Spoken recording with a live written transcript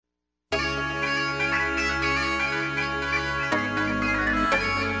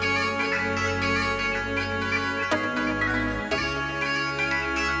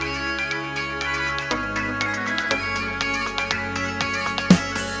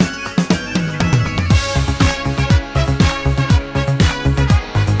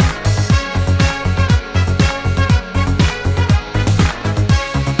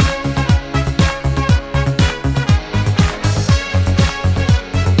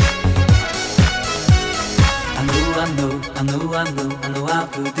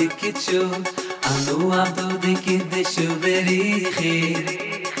abdu dikichu anu abdu dikidishu berichi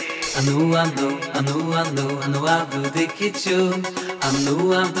anu abdu dikichu anu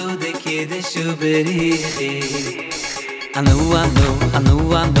abdu dikidishu berichi anu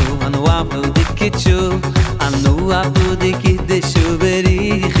abdu dikichu anu abdu dikidishu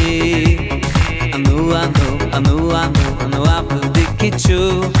berichi anu abdu dikichu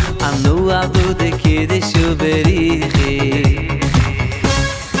anu abdu dikidishu berichi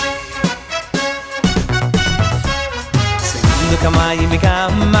Kama imi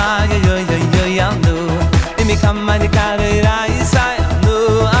kama yo anu imi kama de karira isai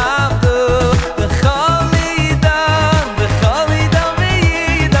anu abdu becholidan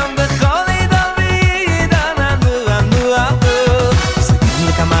anu abdu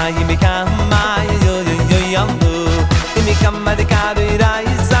kama imi kama yo anu imi kama de karira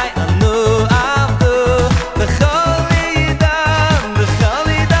isai anu abdu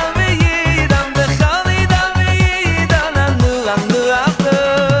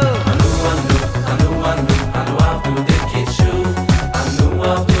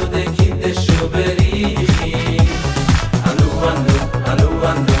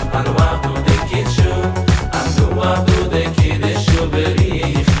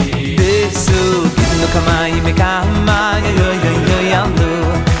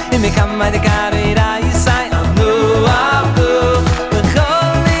Kama de karira isai anu abdu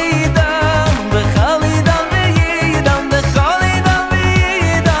becholidan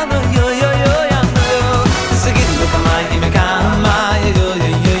yo anu Sigid kama imi kama yo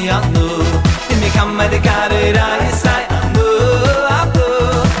anu imi kama de karira isai anu abdu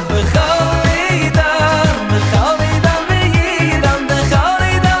becholidan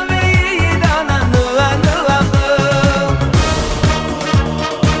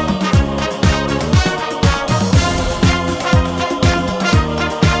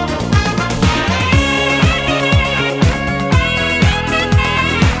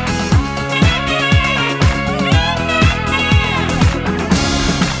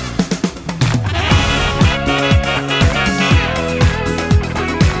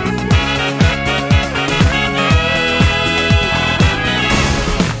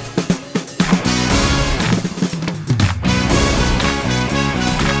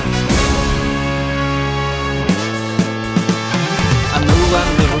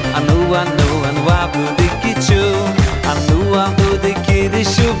anu abdu anu abdu dikichu anu abdu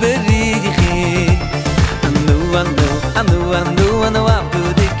dikidishu berichi anu abdu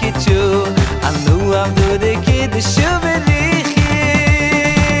dikichu anu abdu dikidishu berichi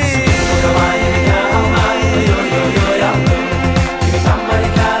kama yo anu imi kama de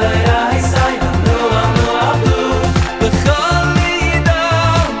karira isai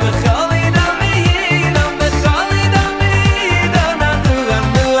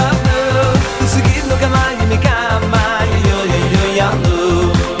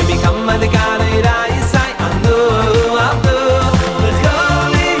anu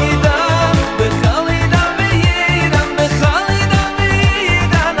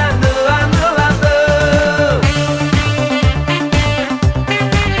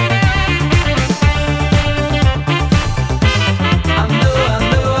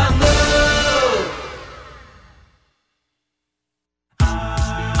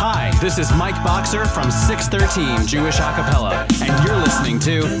This is Mike Boxer from 613 Jewish Acapella, and you're listening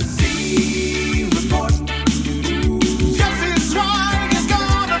to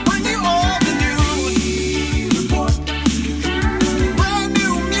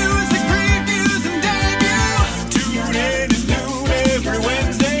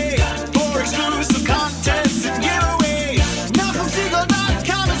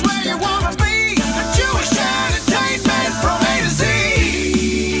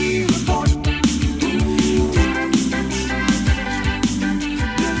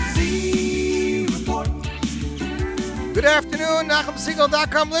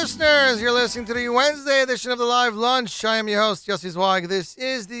NachumSegal.com listeners. You're listening to the Wednesday edition of the Live Lunch. I am your host, Yossi Zweig. This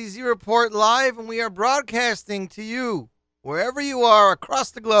is the Z Report Live, and we are broadcasting to you, wherever you are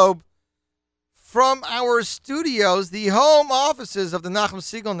across the globe, from our studios, the home offices of the Nachum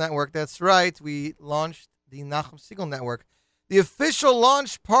Segal Network. That's right, we launched the Nachum Segal Network. The official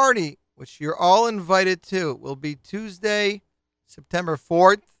launch party, which you're all invited to, will be Tuesday, September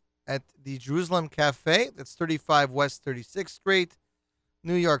 4th, at the Jerusalem Cafe. That's 35 West 36th Street,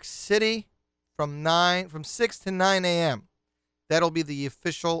 New York City, from 6 to 9 a.m. That'll be the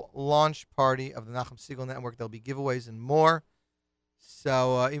official launch party of the Nachum Segal Network. There'll be giveaways and more.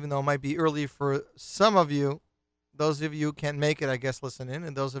 So even though it might be early for some of you, those of you who can't make it, I guess, listen in.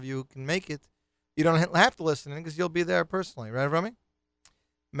 And those of you who can make it, you don't have to listen in because you'll be there personally. Right, Rami?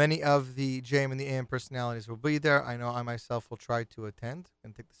 Many of the JM and the AM personalities will be there. I know I myself will try to attend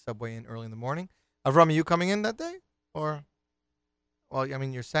and take the subway in early in the morning. Avrami, you coming in that day? Or, well, I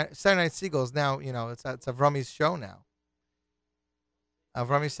mean, your Saturday Night Seagulls now, it's Avrami's show now.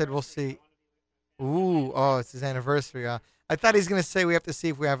 Avrami said we'll see. Ooh, oh, it's his anniversary. I thought he's going to say we have to see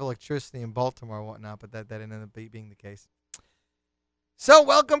if we have electricity in Baltimore or whatnot, but that didn't end up being the case. So,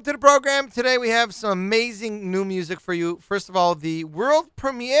 welcome to the program. Today we have some amazing new music for you. First of all, the world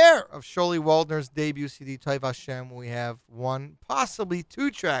premiere of Sholi Waldner's debut CD, Toiv Hashem. We have one, possibly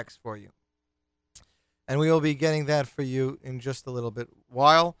two tracks for you. And we will be getting that for you in just a little bit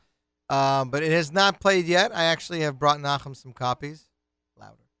while. But it has not played yet. I actually have brought Nachum some copies.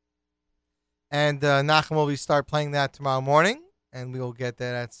 Louder. And Nachum will start playing that tomorrow morning, and we will get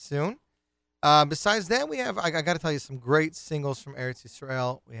that out soon. Besides that, we have, I got to tell you, some great singles from Eretz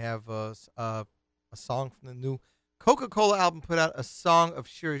Yisrael. We have a song from the new Coca-Cola album, put out a song of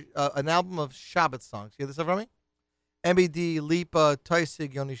an album of Shabbat songs. You hear this over me? MBD, Lipa,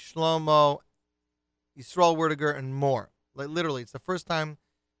 Toisig, Yoni Shlomo, Yisrael Werdiger, and more. Like, literally, it's the first time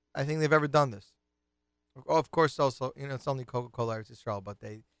I think they've ever done this. Of course, also, it's only Coca-Cola Eretz Yisrael, but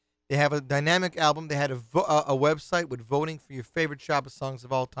they have a dynamic album. They had a website with voting for your favorite Shabbat songs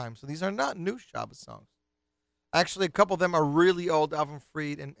of all time. So these are not new Shabbat songs. Actually, a couple of them are really old Alvin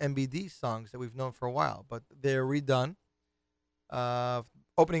Fried and MBD songs that we've known for a while, but they're redone.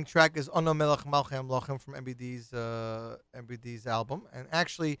 Opening track is Ono Melech Malchem Lochem from MBD's album. And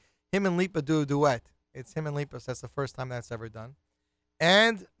actually, him and Lipa do a duet. It's him and Lipa, so that's the first time that's ever done.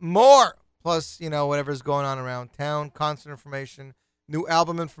 And more, plus, whatever's going on around town, concert information, new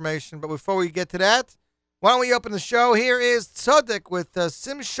album information. But before we get to that, why don't we open the show? Here is Tzaddik with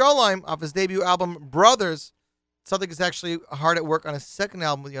Sim Sholem off his debut album, Brothers. Tzaddik is actually hard at work on a second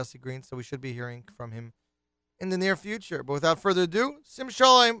album with Yossi Green, so we should be hearing from him in the near future. But without further ado, Sim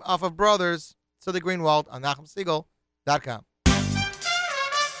Sholem off of Brothers, Tzaddik Greenwald on NachumSegal.com.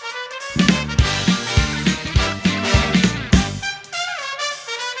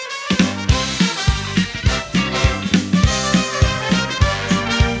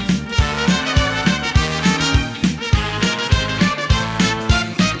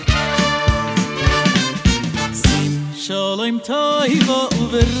 Sholem toivo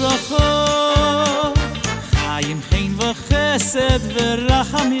uverracha Chaim chen v'chesed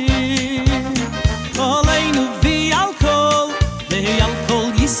v'rachamim Oleinu v'al kol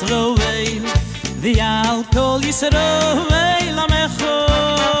Yisroel V'al kol Yisroel amecho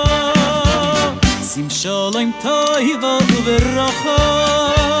Sim sholem toivo uverracha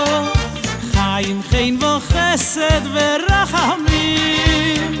Chaim chen v'chesed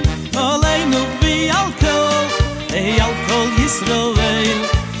v'rachamim Oleinu v'al kol V'al kol Yisroel,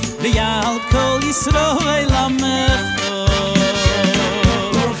 v'al kol Yisroel amecho.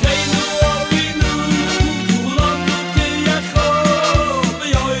 Orcheinu Avinu, kulanu kiyecho,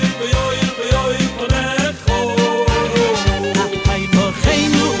 v'yoy ponecho.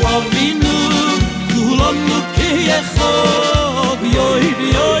 Orcheinu Avinu, kulanu kiyecho,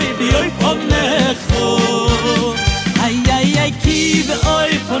 v'yoy ponecho. Ay, ki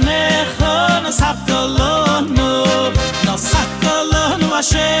v'yoy ponecho, nasabtolonu.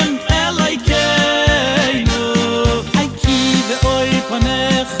 Hashem Elokeinu Hayki ve'oy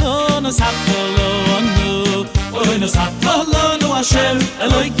panecho Nosapolonu Oy nosapolonu Hashem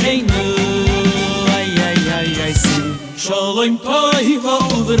Elokeinu Ay Sim Sholem toivo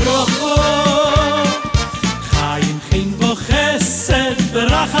u'v'rocho Chaim chen v'chesed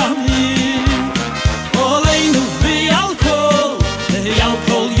v'rachamim Oleinu v'al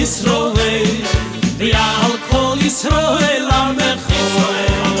kol Yisroel V'al kol Yisroel amecho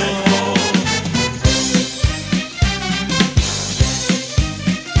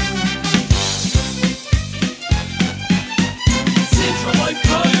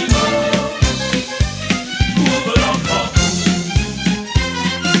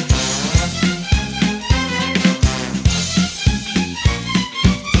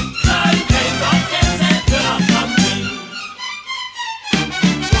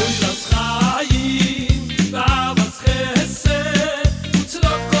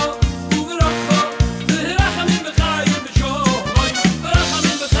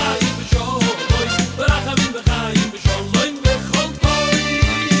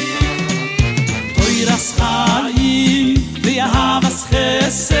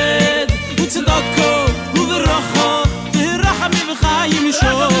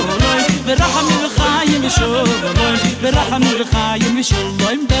Berachami v'chayim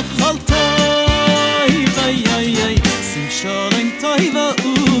v'sholem b'chol toiv Ay Sim sholem toiv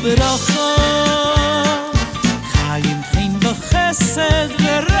u'v'rocha Chayim chen v'chesed בחסד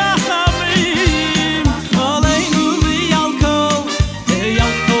ורחמים עלינו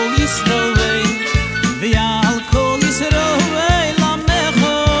ועל כל ישראל ועל כל ישראל עמך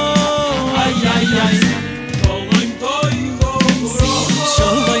איי איי איי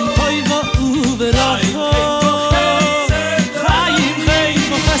שלום טוב וברכה חיים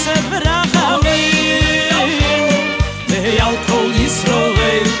בחסד ורחמים ועל כל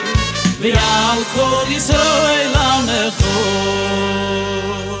ישראל ועל כל ישראל עמך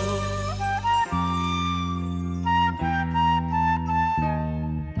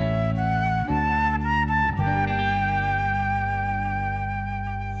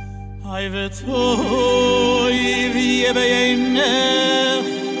I vetoy wie beinach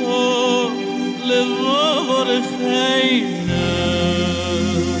levorech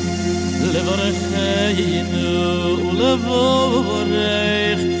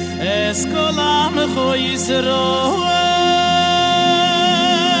es kolam khoy Israel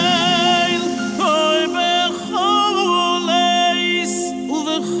oy becholeis u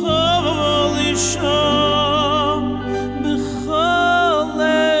becholisha becholeis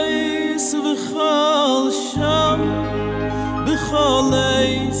u becholsham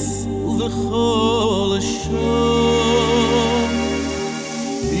becholeis u becholisha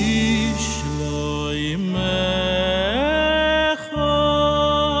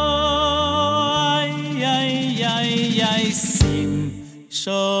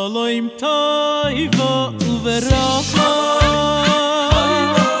Shalom toivo uverocha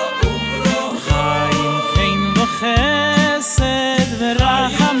Chaim chaim v'chesed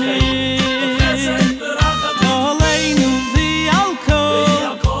v'rachamim Aleinu v'al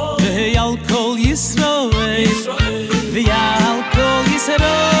kol Yisroel v'al kol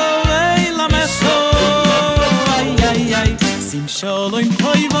Yisroel amecho Ay ay ay Sim shalom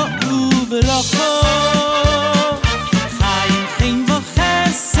toivo uverocha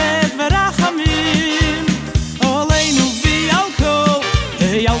Sed verachamim Oleinu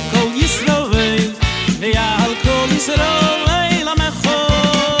v'al kol Yisroel v'al kol Yisroel amecho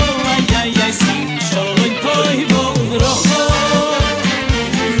Ay ay ay sim shalom toivo v'rocho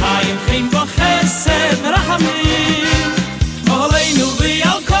Chaim chaim v'chesed verachamim Oleinu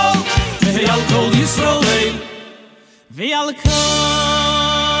v'al kol Yisroel v'al kol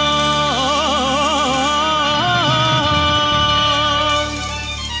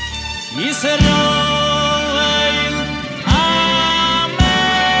Israel Amecho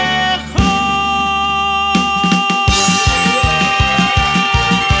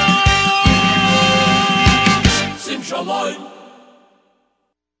Sim Shalom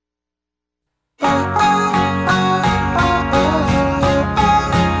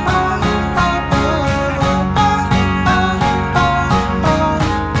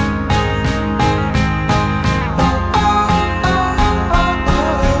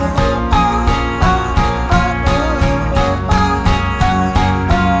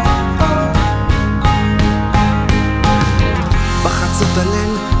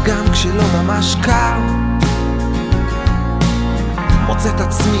כשלא ממש קר מוצא את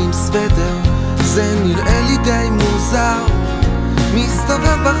עצמי עם סוודר זה נראה לי די מוזר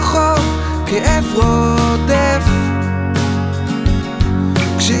מסתובב ברחוב כאב רודף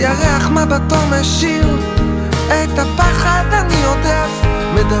כשירח מבטו משאיר את הפחד אני עודף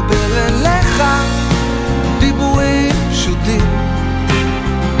מדבר אליך דיבורים פשוטים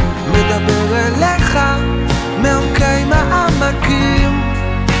מדבר אליך מעומקי העמקים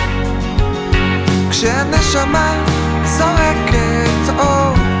כשהנשמה זורקת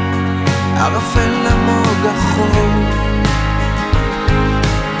אור ערפל למוג החור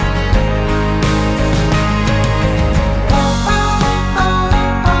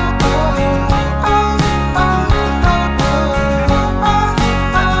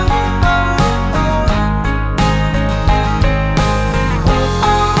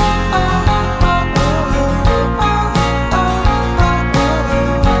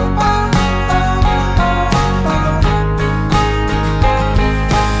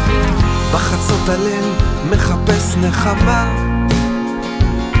הליל מחפש נחמה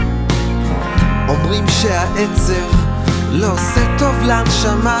אומרים שהעצב לא עושה טוב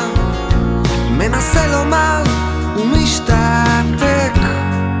לנשמה מנסה לומר ומשתתק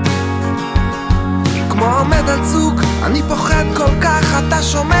כמו עומד על צוק אני פוחד כל כך אתה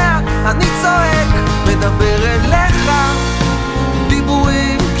שומע אני צועק מדבר אליך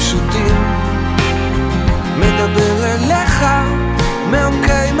דיבורים פשוטים מדבר אליך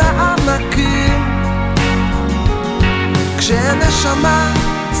מעומקי העמקים כשהנשמה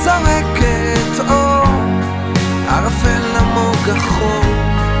זורקת אור ערפל למוג החור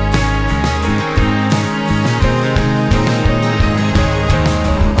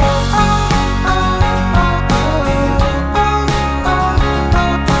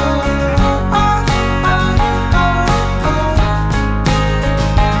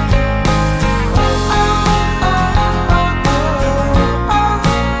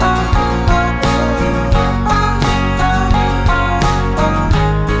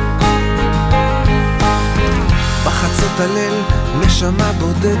נשמה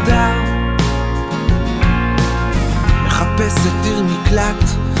בודדה מחפשת עיר מקלט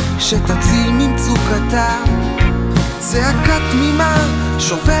שתציל ממצוקתה צעקה תמימה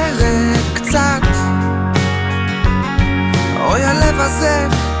שוברת קצת אוי הלב הזה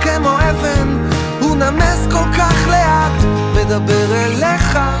כמו אבן הוא נמס כל כך לאט מדבר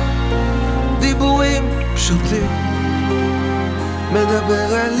אליך דיבורים פשוטים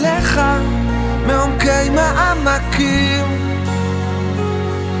מדבר אליך מעומקי מעמקים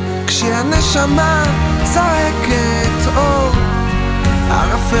כשהנשמה צועקת אור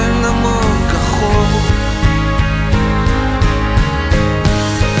ערפל עמוק כחור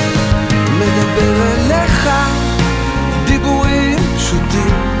מדבר אליך דיבורים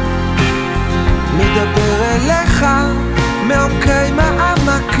פשוטים מדבר אליך מעומקי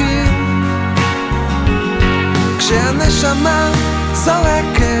מעמקים כשהנשמה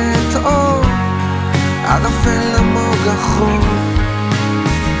זורקת אור ערפל עמוק כחור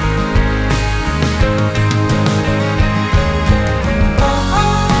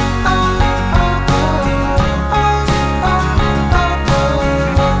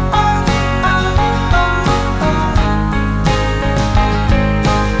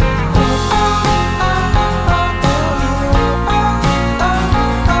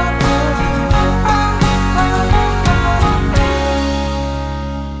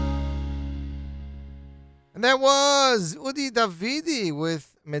That was Udi Davidi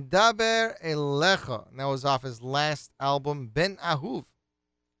with Medaber Elecha. And that was off his last album, Ben Ahuv.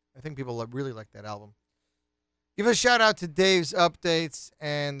 I think people really like that album. Give a shout out to Dave's Updates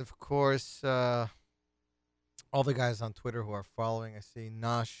and, of course, all the guys on Twitter who are following. I see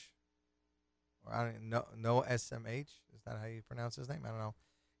Nosh, or I don't know, no SMH. Is that how you pronounce his name? I don't know.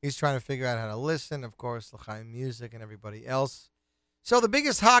 He's trying to figure out how to listen. Of course, L'chaim Music and everybody else. So the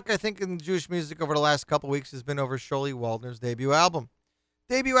biggest hawk, I think, in Jewish music over the last couple of weeks has been over Sholi Waldner's debut album.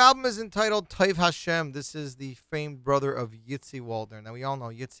 Debut album is entitled Taiv Hashem. This is the famed brother of Yitzi Waldner. Now, we all know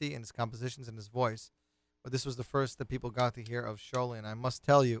Yitzi and his compositions and his voice, but this was the first that people got to hear of Sholi, and I must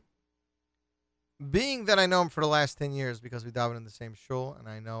tell you, being that I know him for the last 10 years because we davened in the same shul, and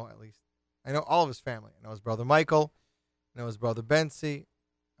I know all of his family. I know his brother Michael, I know his brother Benzi,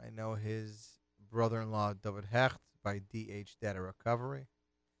 I know his brother-in-law David Hecht, by DH Data Recovery.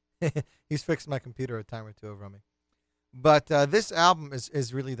 He's fixed my computer a time or two over on me. But this album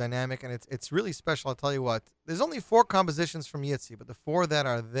is really dynamic, and it's really special. I'll tell you what. There's only 4 compositions from Yitzi, but the 4 that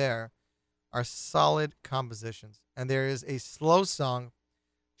are there are solid compositions. And there is a slow song,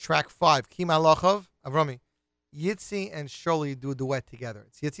 track 5, Ki Malachov, Avrami. Yitzi and Sholi do a duet together.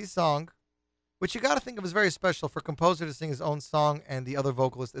 It's Yitzi's song, which you got to think of as very special for a composer to sing his own song, and the other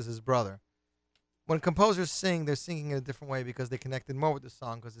vocalist is his brother. When composers sing, they're singing in a different way because they connected more with the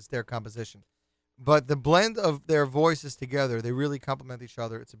song because it's their composition. But the blend of their voices together, they really complement each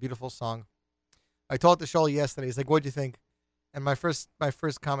other. It's a beautiful song. I told the show yesterday, he's like, what'd you think? And my first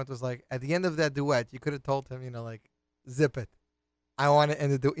comment was like, at the end of that duet, you could have told him, like, zip it. I want to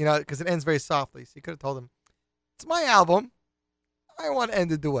end the duet, because it ends very softly. So you could have told him, it's my album. I want to end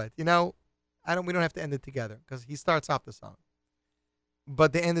the duet. We don't have to end it together because he starts off the song.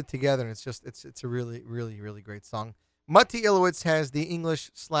 But they ended together, and it's a really, really, really great song. Mati Ilowitz has the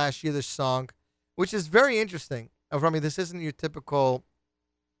English/Yiddish song, which is very interesting. Avrami, this isn't your typical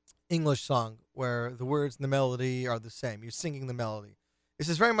English song where the words and the melody are the same. You're singing the melody. This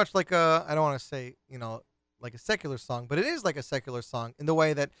is very much like I don't want to say, like a secular song, but it is like a secular song in the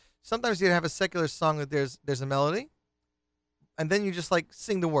way that sometimes you have a secular song that there's a melody, and then you just like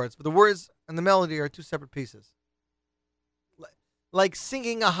sing the words. But the words and the melody are 2 separate pieces. Like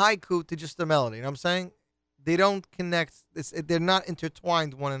singing a haiku to just the melody. You know what I'm saying? They don't connect. They're not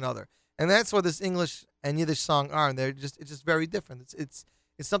intertwined one another. And that's what this English and Yiddish song are. And it's just very different. It's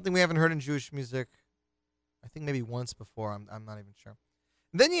something we haven't heard in Jewish music, I think maybe once before. I'm not even sure.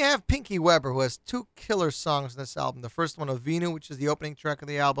 Then you have Pinky Weber, who has 2 killer songs in this album. The first one, Avinu, which is the opening track of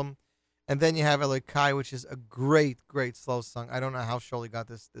the album. And then you have Elokai, which is a great, great slow song. I don't know how Sholi got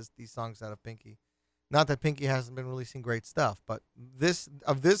these songs out of Pinky. Not that Pinky hasn't been releasing great stuff, but this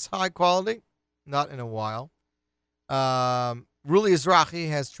high quality, not in a while. Ruli Izrahi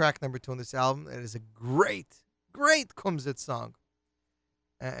has track number 2 on this album. It is a great, great Kumzit song.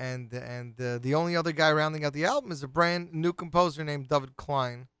 And the only other guy rounding out the album is a brand new composer named David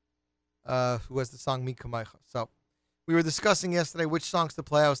Klein, who has the song Mi Kamaycha. So we were discussing yesterday which songs to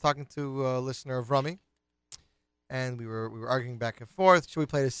play. I was talking to a listener of Rummy, and we were arguing back and forth. Should we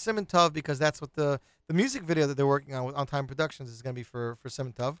play the Simon Tov, because that's what the music video that they're working on Time Productions is going to be for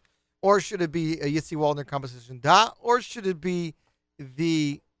Simon Tov, or should it be a Yitzi Waldner composition Da, or should it be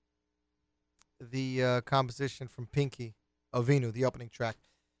the composition from Pinky Avinu, the opening track.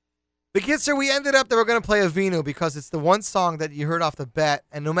 The Kitzer, we ended up that we're going to play Avinu because it's the one song that you heard off the bat,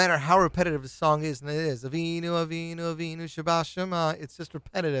 and no matter how repetitive the song is, and it is, Avinu, Avinu, Avinu, Shabbat Shema, it's just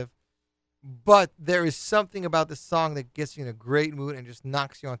repetitive. But there is something about this song that gets you in a great mood and just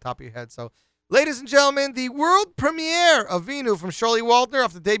knocks you on top of your head. So, ladies and gentlemen, the world premiere of Avinu from Shirley Waldner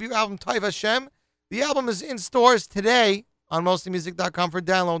off the debut album Taiv Hashem. The album is in stores today on mostlymusic.com for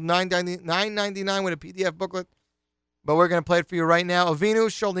download, $9.99 with a PDF booklet. But we're going to play it for you right now.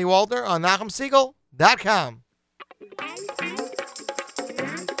 Avinu, Shirley Waldner on NachumSiegel.com.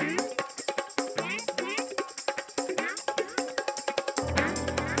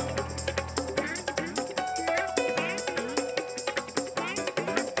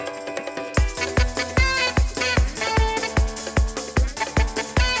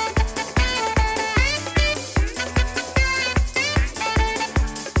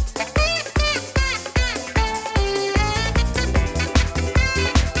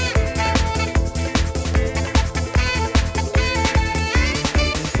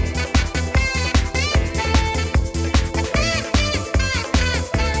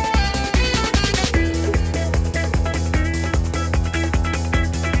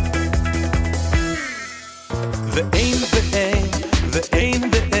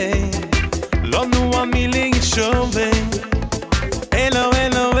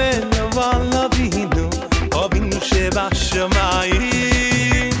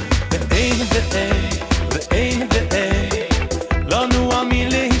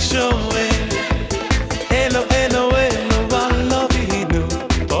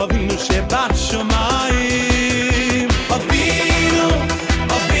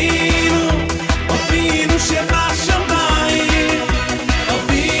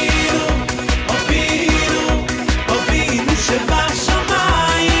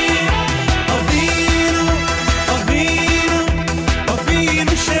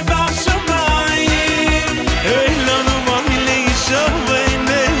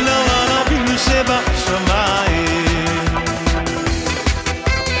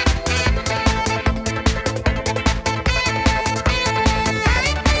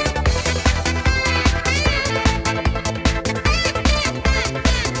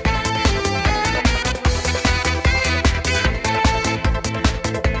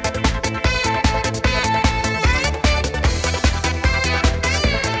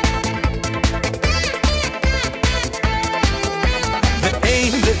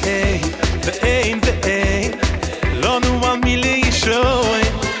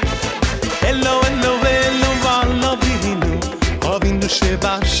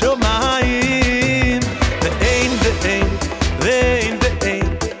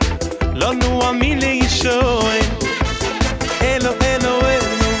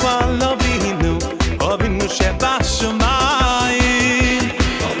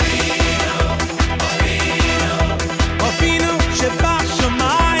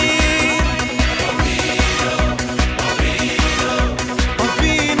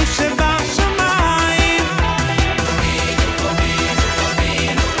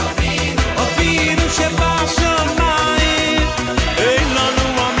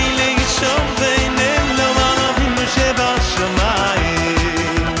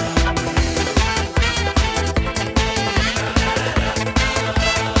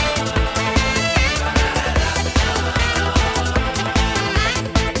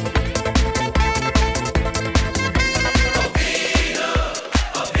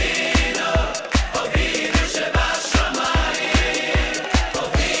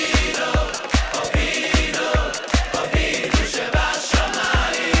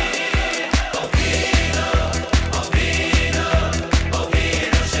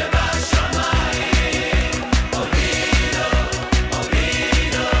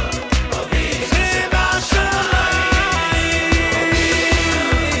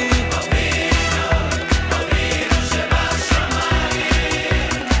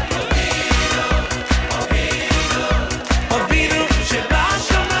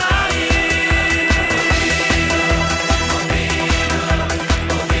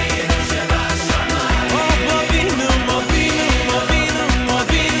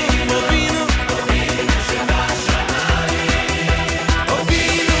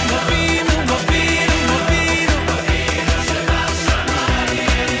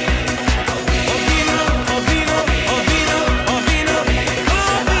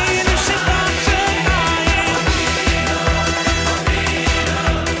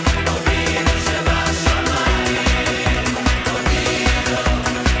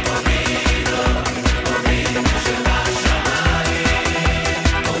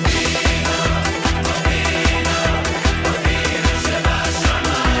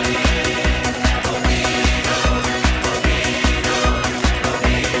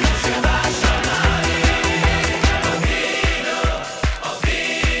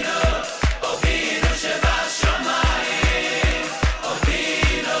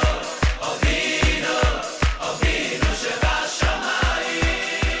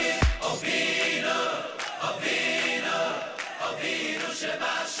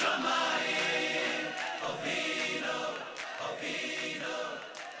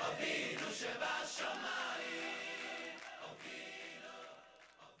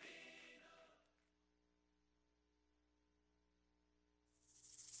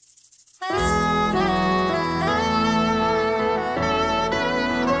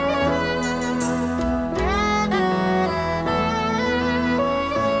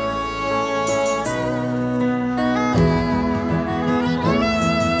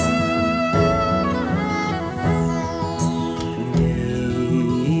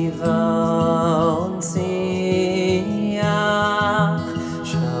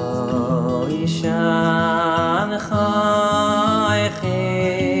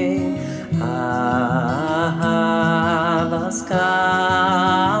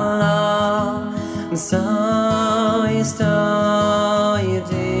 so ist du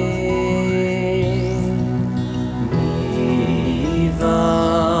mi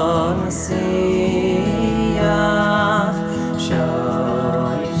von siach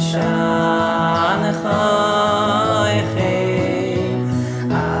shoy shan khoy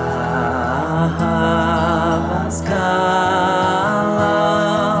ahavas kala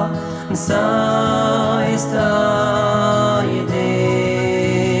so ist du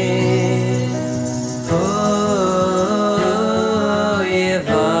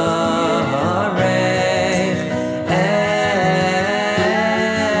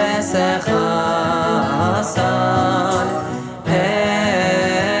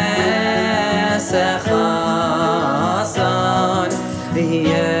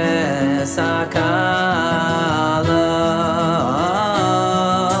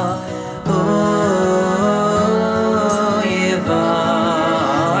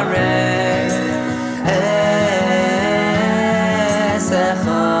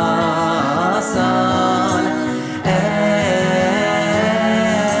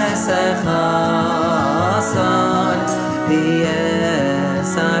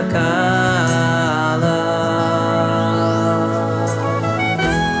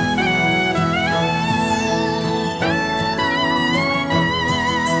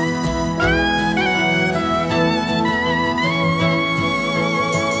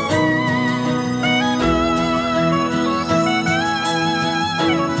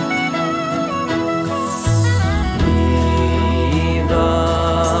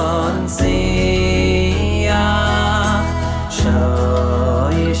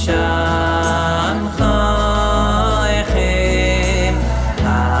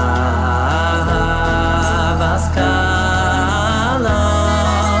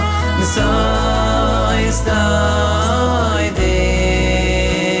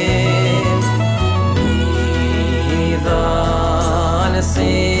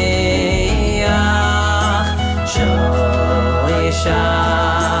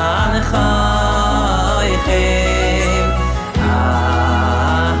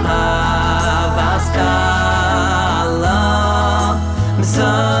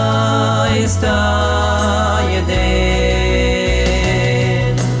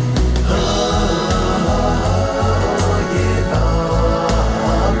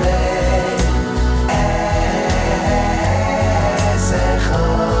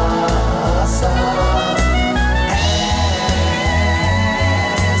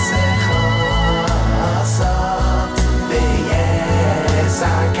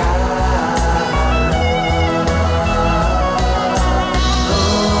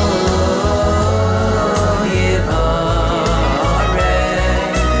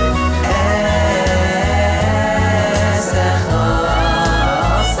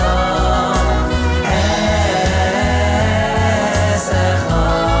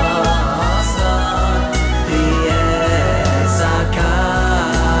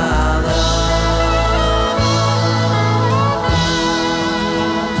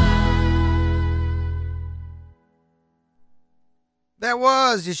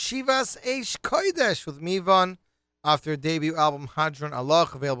Yeshivas Eish Kodesh with Mivon off their debut album Hadron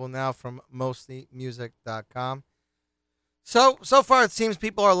Aloch, available now from mostlymusic.com. So far it seems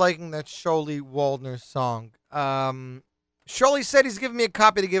people are liking that Sholi Waldner song. Sholi said he's giving me a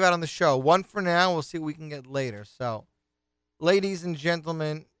copy to give out on the show. One for now, we'll see what we can get later. So, ladies and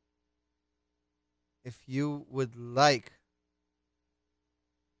gentlemen, if you would like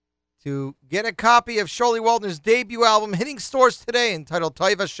to get a copy of Sholi Waldner's debut album hitting stores today entitled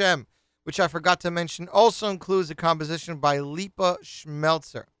Toiv Hashem, which I forgot to mention, also includes a composition by Lipa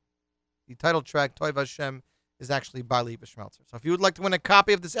Schmelzer. The title track, Toiv Hashem, is actually by Lipa Schmelzer. So if you would like to win a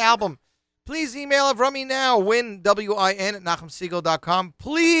copy of this album, please email Avrami now, win, W-I-N, at NachumSegal.com.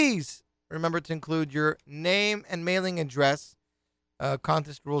 Please remember to include your name and mailing address.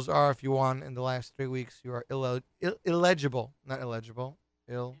 Contest rules are, if you won in the last 3 weeks, you are illegible. Not illegible.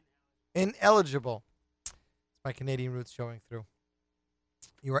 Ineligible. It's my Canadian roots showing through.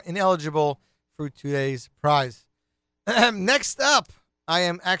 You are ineligible for today's prize. Next up, I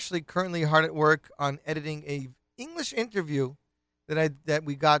am actually currently hard at work on editing a English interview that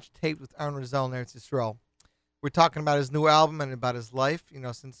we got taped with Aaron Razel in Eretz Yisrael. We're talking about his new album and about his life.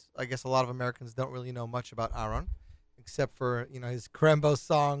 Since I guess a lot of Americans don't really know much about Aaron, except for his Krembo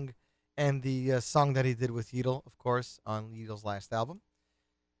song and the song that he did with Yidel, of course, on Yidel's last album.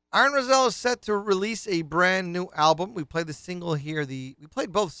 Aaron Razel is set to release a brand new album. We played the single here. We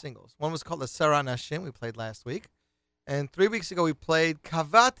played both singles. One was called Asara Nashim. We played last week. And 3 weeks ago, we played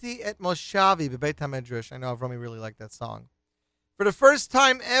Kavati et Moshavi Bebeit HaMedrash. I know Avrami really liked that song. For the first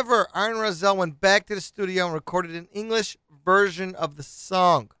time ever, Aaron Razel went back to the studio and recorded an English version of the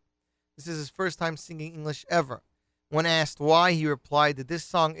song. This is his first time singing English ever. When asked why, he replied that this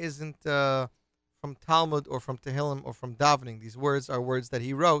song isn't from Talmud or from Tehillim or from davening. These words are words that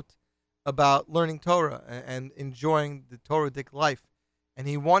he wrote about learning Torah and enjoying the Torah-dic life. And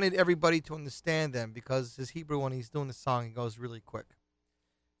he wanted everybody to understand them because his Hebrew, when he's doing the song, he goes really quick.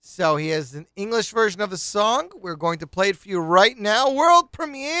 So he has an English version of the song. We're going to play it for you right now. World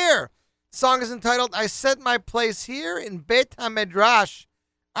premiere. The song is entitled I Set My Place Here in Beit HaMedrash.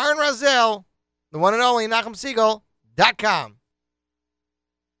 Aaron Razel, the one and only NachumSegal.com.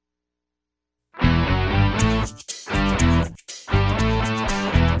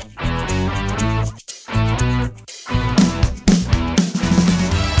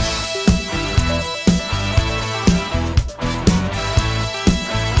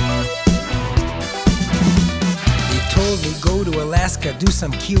 Go to Alaska, do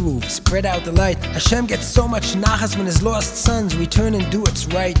some kiruv, spread out the light. Hashem gets so much nachas when his lost sons return and do what's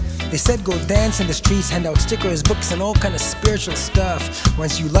right. They said go dance in the streets, hand out stickers, books, and all kind of spiritual stuff.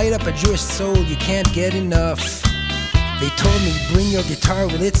 Once you light up a Jewish soul, you can't get enough. They told me, bring your guitar,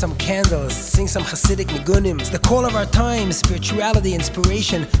 we'll lit some candles, sing some Hasidic nigunim. It's the call of our time, spirituality,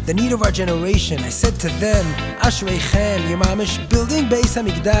 inspiration, the need of our generation. I said to them, Ashreichem, Yemamish, building Beis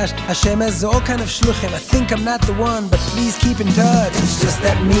HaMikdash. Hashem has all kind of shluchim. I think I'm not the one, but please keep in touch. It's just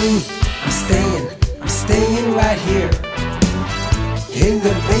that me, I'm staying right here, in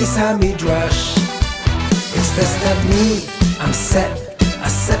the Beis HaMidrash. It's just that me, I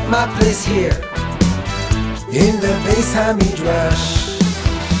set my place here, in the Beis HaMidrash.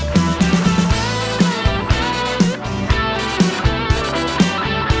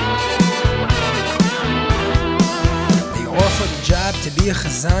 They offered a job to be a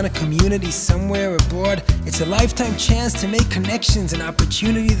chazan, a community somewhere abroad. It's a lifetime chance to make connections, an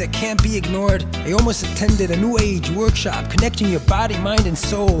opportunity that can't be ignored. I almost attended a New Age workshop, connecting your body, mind, and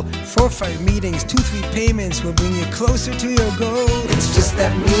soul. 4 or 5 meetings, 2-3 payments will bring you closer to your goal. It's just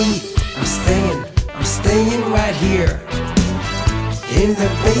that me, I'm staying right here, in the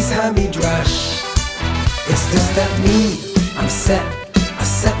Beis HaMidrash. It's just that me, I set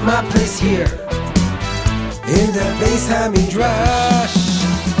my place here, in the Beis HaMidrash.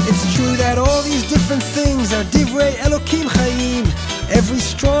 It's true that all these different things are divrei Elokim Chaim. Every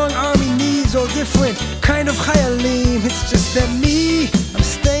strong army needs all different kind of chayalim. It's just that me, I'm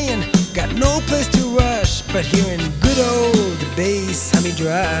staying, got no place to rush, but here in good old Beis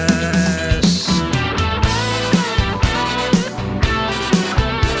HaMidrash.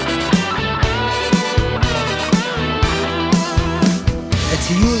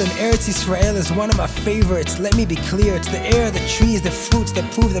 Tiyul in Eretz Yisrael is one of my favorites. Let me be clear, it's the air, the trees, the fruits that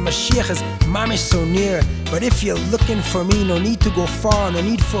prove that Mashiach is mamish so near. But if you're looking for me, no need to go far, no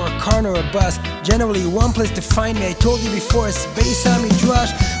need for a car or a bus. Generally, one place to find me, I told you before, it's Beis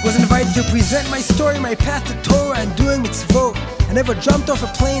HaMidrash. Was invited to present my story, my path to Torah and doing mitzvot. I never jumped off a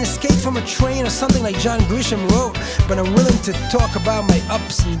plane, escaped from a train, or something like John Grisham wrote. But I'm willing to talk about my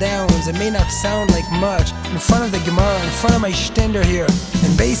ups and downs. It may not sound like much in front of the Gemara, in front of my shtender here.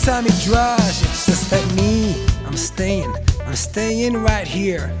 And Beis HaMidrash, it's just that me, I'm staying right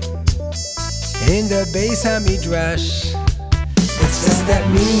here, in the Beis HaMidrash. It's just that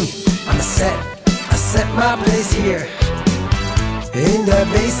me, I set my place here, in the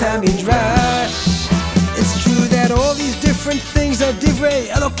Beis HaMidrash. It's true that all these different things are divrei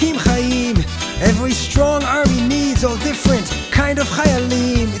Elokim Chaim. Every strong army needs all different kind of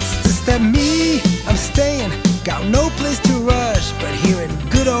chayalim. It's just that me, I'm staying, got no place to rush, but here in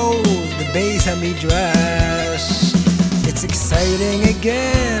good old the Beis HaMidrash. It's exciting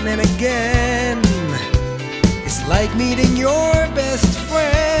again and again. It's like meeting your best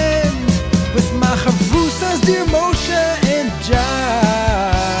friend, with my chavusas, dear Moshe and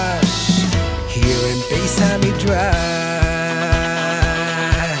Josh, here in Beis HaMidrash.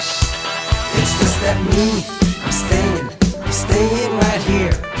 It's just that me, I'm staying right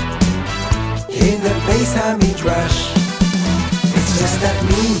here, in the Beis HaMidrash. It's just that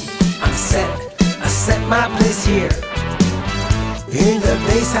me, I set my place here, in the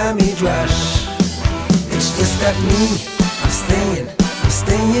Beis HaMidrash. It's just that me, I'm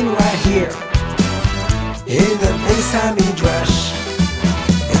staying right here, in the Beis HaMidrash.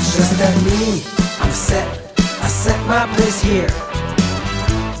 It's just that me, I set my place here,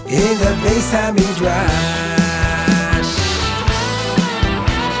 in the Beis HaMidrash.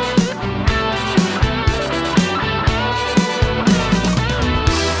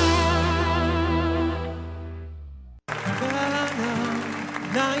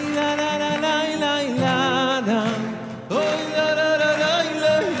 La la la la la la la la. Oh la la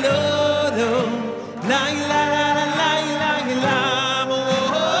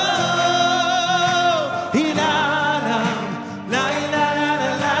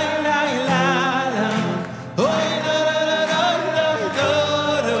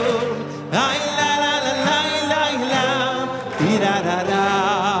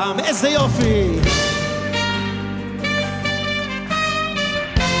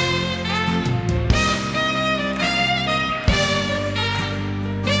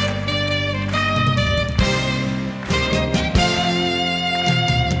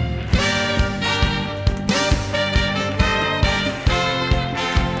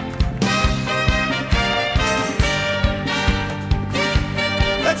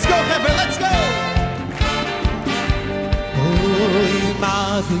Let's go, Hefer, let's go! Oy,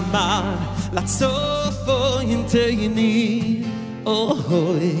 mar, latsofo yinteyni.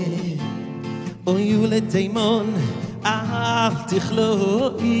 Oy, oy, ule teimon, al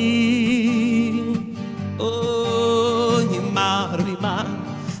tichloi. Oy, mar,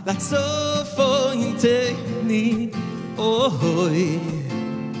 latsofo yinteyni. Oy,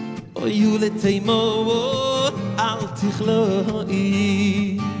 oy, ule teimon, al tichloi.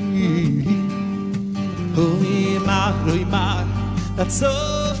 Oy, mar,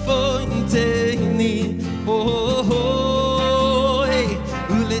 latsofo yinteyni. Oy,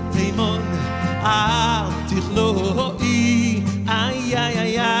 ule teimon, al tichloi. Ay, ay,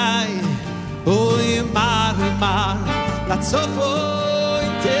 ay, ay. Oy, mar, latsofo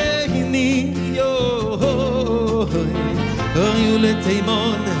yinteyni. Oy, ule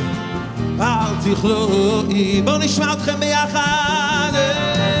teimon, al tichloi. בואו נשמע אתכם ביחד.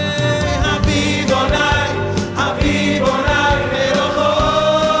 Habibonai, Habibonai, Merocho.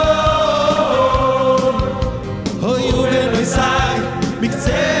 Oy, ule noisai,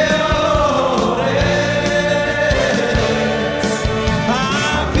 mikze oretz.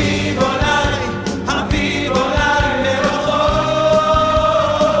 Habibonai, Habibonai, Merocho.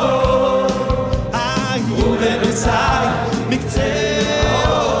 Ay, ule noisai, mikze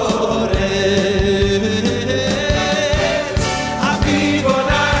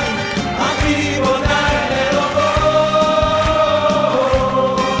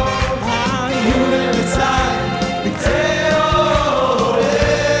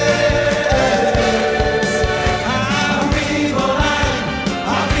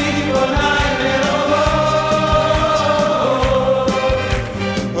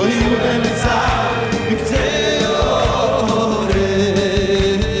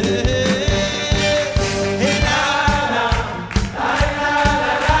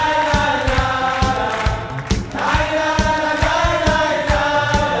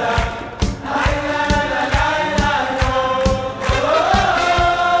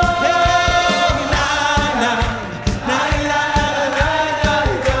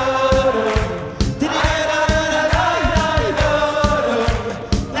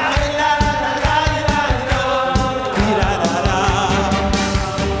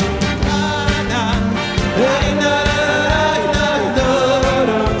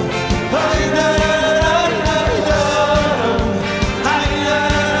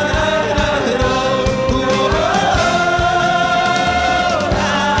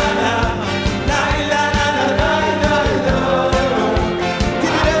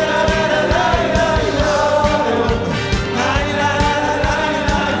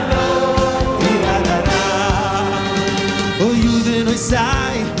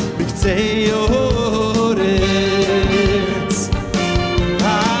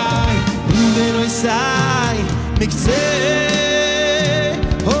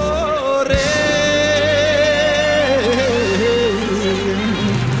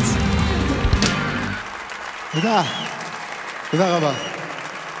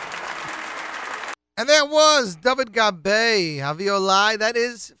And that was David Gabay, Haviolai. That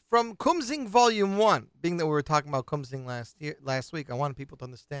is from Kumsing Volume 1. Being that we were talking about Kumsing last week, I wanted people to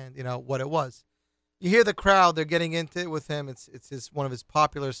understand, what it was. You hear the crowd, they're getting into it with him. It's one of his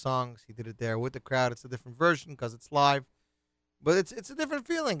popular songs. He did it there with the crowd. It's a different version because it's live. But it's a different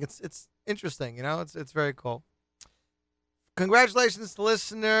feeling. It's interesting, it's very cool. Congratulations to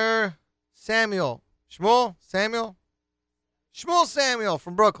listener Samuel. Shmuel Samuel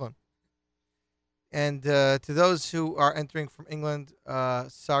from Brooklyn. And to those who are entering from England,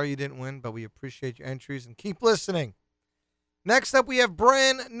 sorry you didn't win, but we appreciate your entries and keep listening. Next up, we have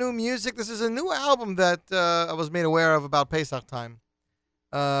brand new music. This is a new album that I was made aware of about Pesach time.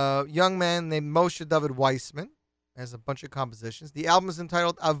 Young man named Moshe David Weissman has a bunch of compositions. The album is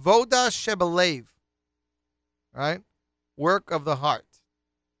entitled Avoda Shebelev, right? Work of the heart.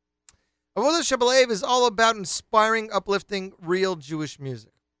 Avoda Shebelev is all about inspiring, uplifting, real Jewish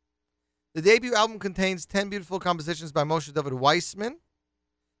music. The debut album contains 10 beautiful compositions by Moshe David Weissman.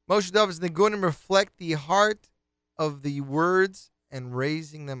 Moshe David's nigunim reflect the heart of the words and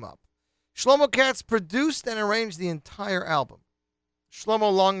raising them up. Shlomo Katz produced and arranged the entire album.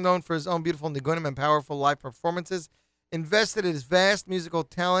 Shlomo, long known for his own beautiful nigunim and powerful live performances, invested his vast musical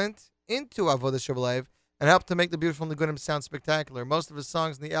talent into Avoda Shebelev and helped to make the beautiful nigunim sound spectacular. Most of his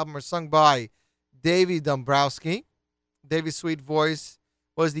songs in the album are sung by Davy Dombrowski. Davy's sweet voice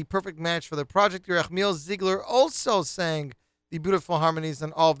was the perfect match for the project. Yerachmiel Ziegler also sang the beautiful harmonies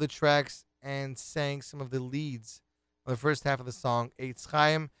on all of the tracks and sang some of the leads on the first half of the song, Eitz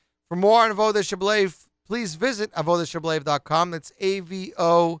Chaim. For more on Avoda Shebelev, please visit avodashebelev.com. That's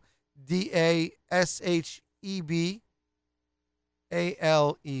AVODASHEBALEV.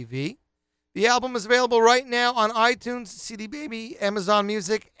 The album is available right now on iTunes, CD Baby, Amazon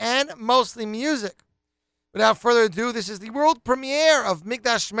Music, and Mostly Music. Without further ado, this is the world premiere of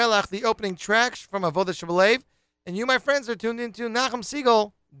Mikdash Melech, the opening tracks from Avodah Shebelev. And you, my friends, are tuned into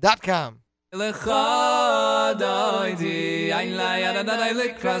NachumSiegel.com. Lecha doidi ein la yada da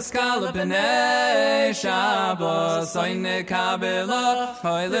likras kal bnei Shabbos oine kabela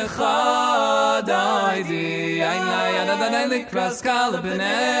hoy lecha doidi ein la yada da likras kal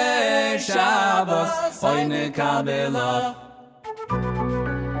bnei Shabbos oine kabela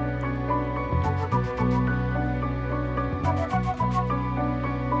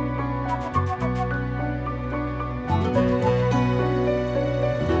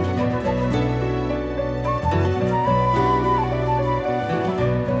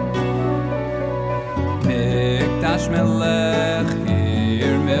Melech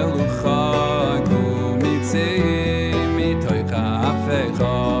ir melucha gu mitzei mitoy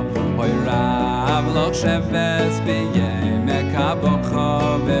chafecha hoy rav loch sheves b'yem mekabocha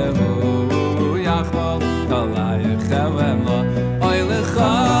vehu yachol kalay chavem lo hoy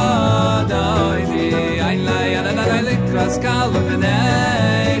lecha doidi ein la yada da likras kal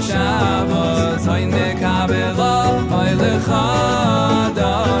b'nei Shabbos hoy nekabela hoy lecha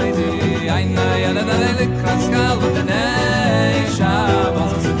doidi ein la yada da likras kal b'nei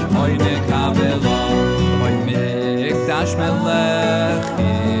Shabbos hoy nekabela hoy mikdash melech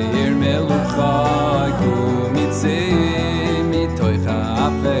ir melucha gu mitzei mitoy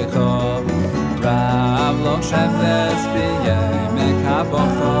chafecha rav loch sheves b'yem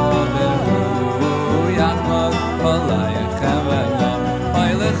mekabocha vehu yachol kalay chavem lo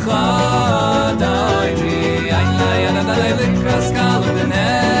hoy lecha doidi ein la yada da likras kal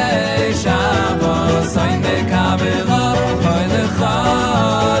b'nei Shabbos hoy nekabela hoy lecha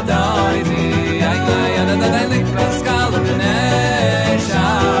doidi ein la yada da likras kal b'nei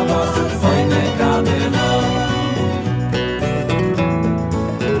Shabbos hoy nekabela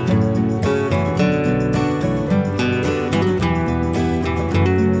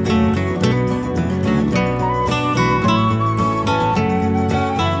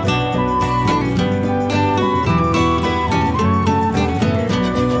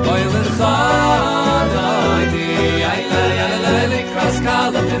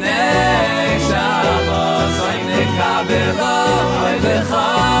b'nei Shabbos hoy nekabela hoy lecha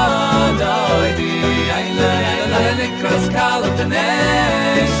doidi ein la yada likras kal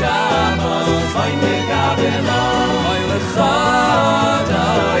b'nei Shabbos hoy nekabela hoy lecha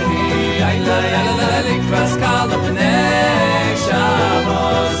doidi ein la yada likras kal b'nei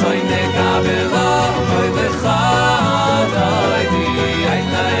Shabbos hoy nekabela hoy lecha doidi ein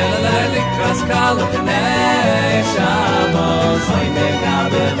la yada likras kal b'nei Shabbos hoy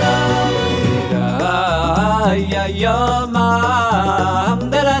nekabela ya yum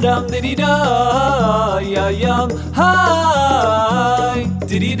da dum diddy da ya yum hi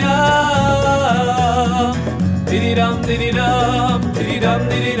diddy da diddy dum diddy dum diddy dum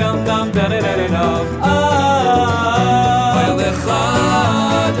diddy dum dum da da da dum ay lecha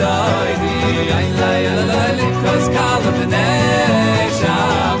doidi ay la la likras kal b'nei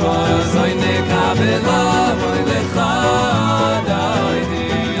Shabbos hoy nekabela hoy lecha doidi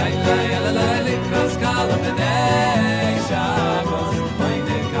ay la likras kal b'nei Shabbos hoy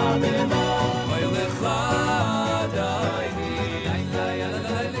nekabela hoy lecha doidi ay la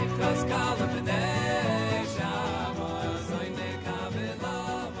likras kal b'nei Shabbos hoy nekabela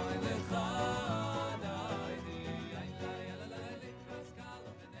hoy lecha doidi ay la likras kal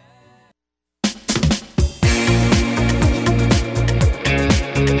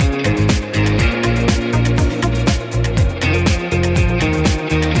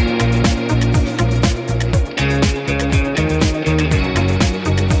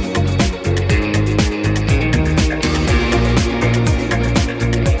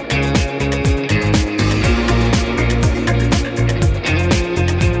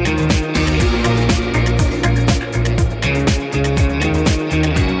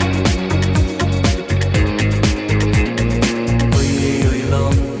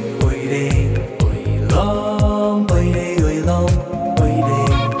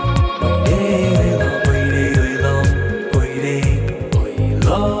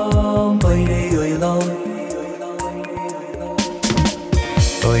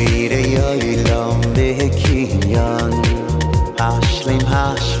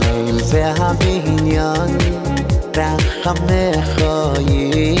והבניין רחמך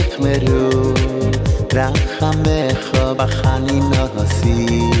יחמרו רחמך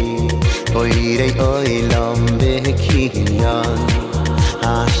בחנינוסי Oirei oilam bekinyan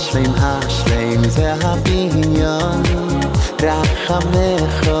Ashleim ashleim ze habinyan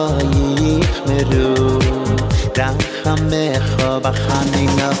Rachamecha yichmeru Rachamecha b'chani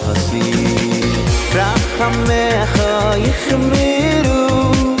nafasi Rachamecha yichmeru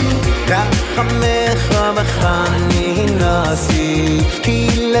Rachamecha b'chani nafasi Ki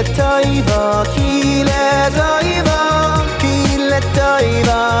letayva, ki letayva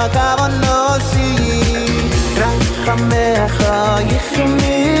Letayva kavanosi Rachamecha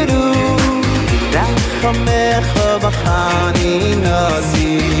yichmiru Rachamecha b'chani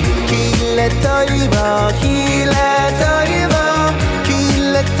nasi Ki letayva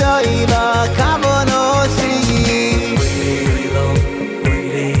kavanosi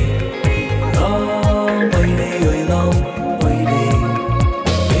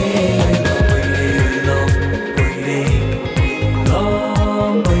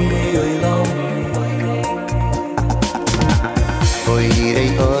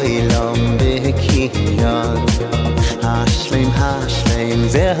Ashleim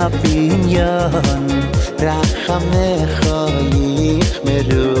ze habinyan Rachamecha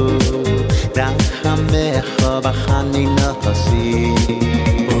yichmeru Rachamecha b'chani nafasi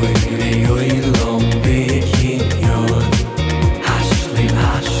Oirei oilom bekinyan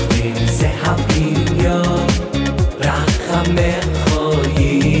Ashleim ze habinyan Rachamecha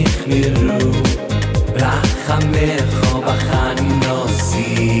yichmeru Rachamecha b'chani nafasi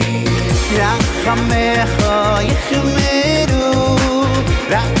Rachamecha yichmeru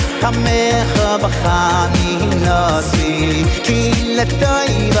Rachamecha b'chani nasi Ki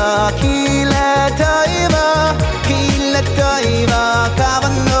letayva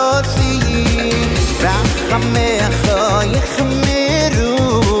kavanosi Rachamecha yichmeru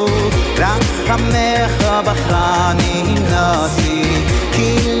Rachamecha b'chani nasi Ki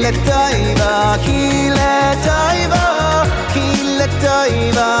letayva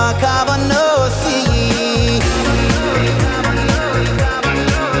kavanosi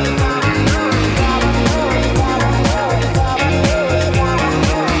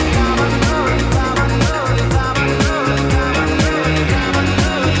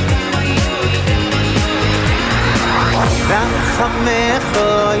Rachamecha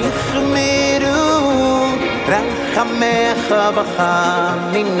yichmeru Rachamecha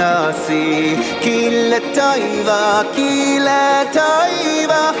b'chani nasi Ki letayva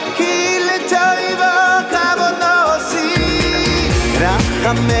kavanosi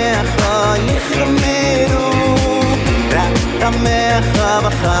Rachamecha yichmeru Rachamecha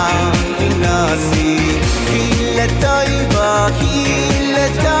b'chani nasi Ki letayva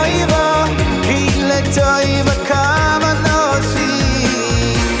kavanosi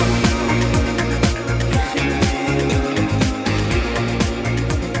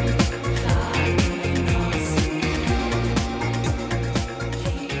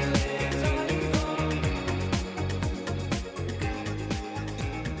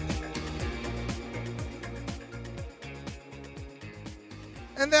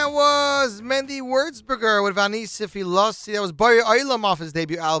And that was Mendy Wurzberger with Vanis Filossi. That was Boy Oilam off his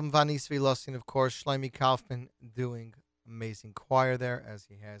debut album, Vanis Filossi. And of course, Shlomi Kaufman doing amazing choir there, as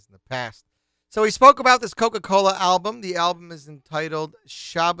he has in the past. So we spoke about this Coca-Cola album. The album is entitled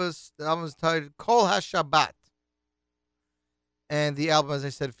Shabbos. The album is titled Kol HaShabbat. And the album, as I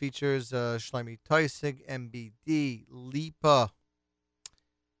said, features Shlomi Toisig, MBD, Lipa,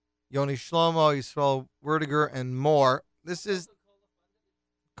 Yoni Shlomo, Yisrael Werdiger, and more. This is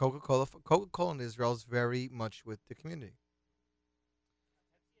Coca-Cola. Coca-Cola in Israel is very much with the community.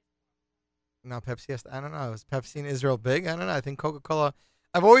 Now Pepsi I don't know. Is Pepsi in Israel big? I don't know. I think Coca-Cola.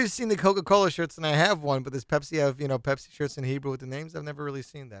 I've always seen the Coca-Cola shirts, and I have one, but does Pepsi have, Pepsi shirts in Hebrew with the names? I've never really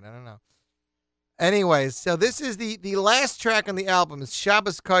seen that. I don't know. Anyways, so this is the last track on the album. It's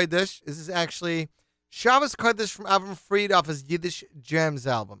Shabbos Kodesh. This is actually Shabbos Kodesh from Avram Fried off his Yiddish Gems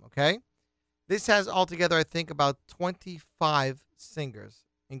album, okay? This has altogether, I think, about 25 singers,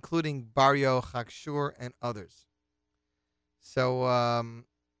 including Barrio Chakshur and others. So I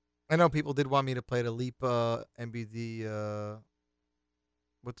know people did want me to play the Lipa MBD.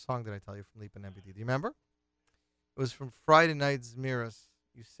 What song did I tell you from Lipa and MBD? Do you remember? It was from Friday Night Zmiras.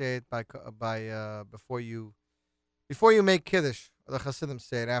 You say it by before you make Kiddush. The Hasidim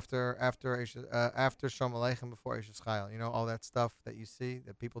say it after Shalom Aleichem, before Eishes Chayil. You know, all that stuff that you see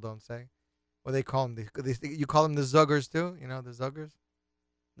that people don't say. What they call them? You call them the Zuggers too? You know, the Zuggers?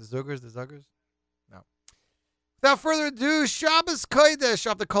 The Zuggers? No. Without further ado, Shabbos Kodesh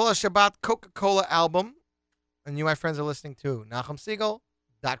off the Kol HaShabbat Coca-Cola album. And you, my friends, are listening to NachumSiegel.com.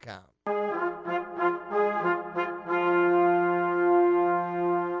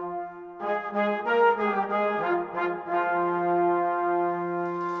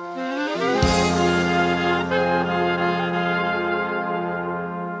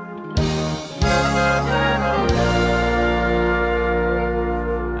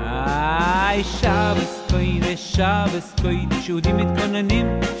 Shabbos koidesh, Shabbos koidesh, Yehudim mitkonanim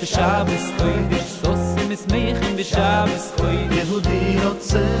Shabbos koidesh, sosim esmeichim Shabbos koidesh. יהודי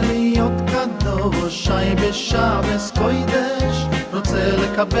רוצה להיות קדוש, חי בשבס קודש, רוצה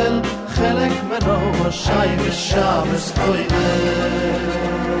לקבל חלק מראש, חי בשבס קודש.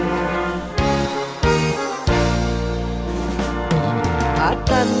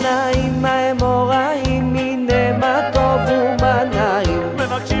 התנאים האמוראים, הנה מה טוב ומה נעים.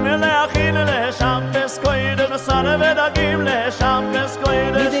 מבקשים להכין לשבס קודש, נסנה ודגים לשבס קודש.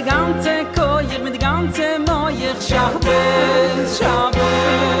 Mit die ganze Koyer, mit die ganze Moyer, Shabbos,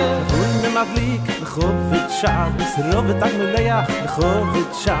 Shabbos. Und mir madlik, לחובת שבס, רוב תג מלח,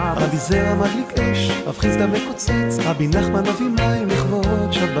 לחובת שבס. רבי זרע מדליק אש, רב חיסדא מקוצץ, רבי נחמן מביא מים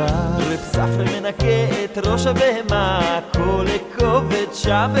לכבוד שבת. רב ספרא מנקה את ראש הבהמה, כל לכובד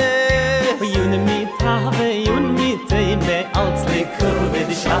שבס. ויון מיטה ויון מיטה, ואלץ לכובד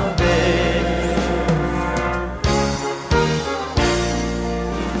שבס.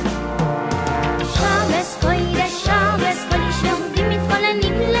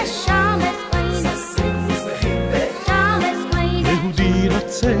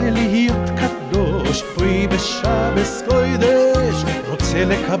 להיות קדוש, אוי בשבס קודש, רוצה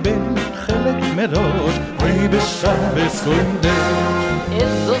לקבל חלק מראש, אוי בשבס קודש.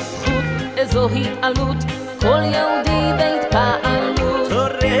 איזו זכות, איזו התעלות, כל יהודי בהתפעלות.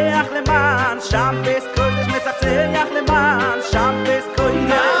 צורח למען שבס קודש, מצחצח למען שבס קודש.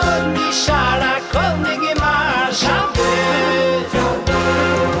 מאוד נשאר הכל נגמר שבס.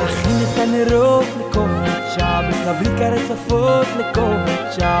 להכין את הנרות לכובד שבס, להבליק הרצפות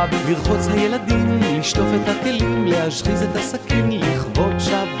לכובד שבס, לרחוץ הילדים, לשטוף את הכלים, להשחיז את הסכין לכבוד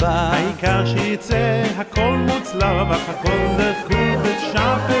שבת. העיקר שיצא הכל מוצלח, הכל לכובד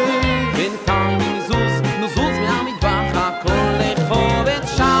שבס. בינתיים נזוז מהמטבח, הכל לכובד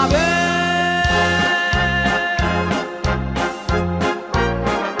שבס.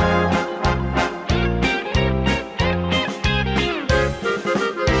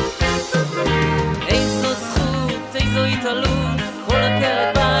 איזו זכות, איזו התעלות, כל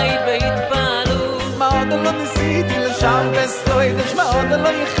עקרת בית בהתפעלות. מה עוד לא ניסיתי לשבס קודש, מה עוד לא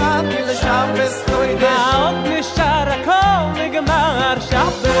יכנתי לשבס קודש. עוד נשאר הכל נגמר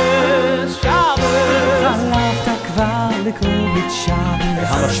שבס, שבס. חלבת כבר לכובד שבס,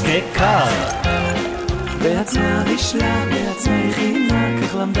 המשקה קר. בעצמה בישלה, בעצמה הכינה,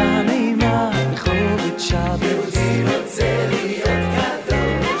 כך למדה נעימה לכובד שבס. אני רוצה להיות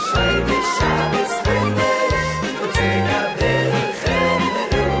קדוש, חי בשבס קודש, רוצה לקבל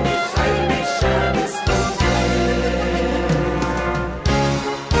חלק מראש, חי בשבס קודש.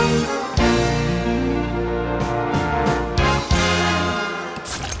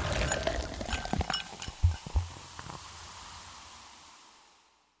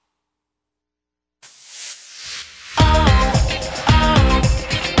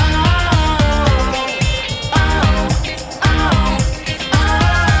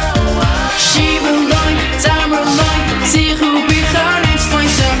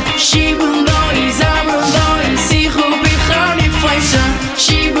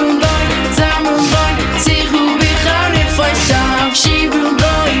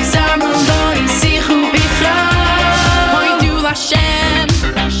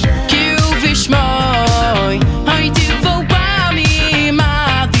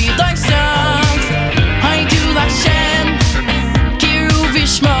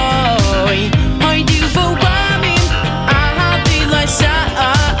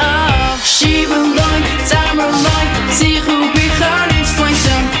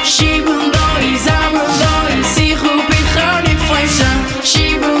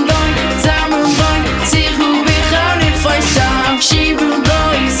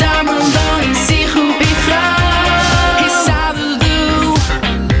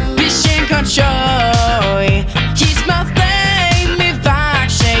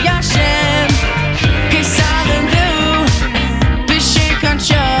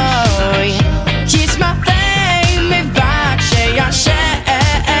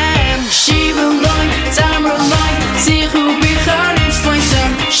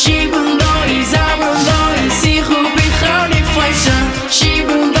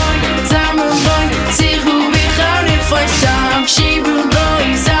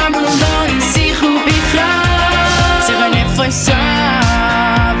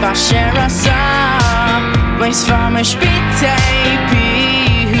 Wees van mijn spittepi,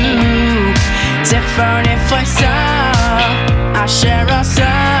 zeg van if I saw, I share a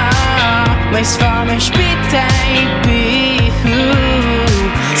saw. Wees van mijn spittepi,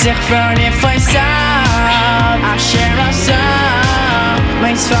 zeg van if I saw, I share a saw.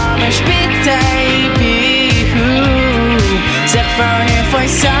 Wees Mas far mich bitte bihu Sech von ihr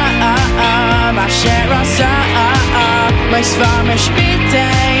Fäuser Asher Asa Mas far mich bitte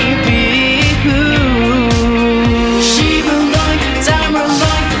bihu Shibuloi,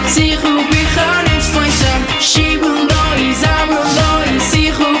 Zamruloi Sichu bichon it Fäuser Shibuloi, Zamruloi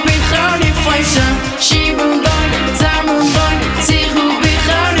Sichu bichon it Fäuser Shibuloi, Zamruloi Sichu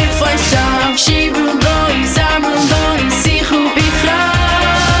bichon it Fäuser Shibuloi, Zamruloi Sichu bichon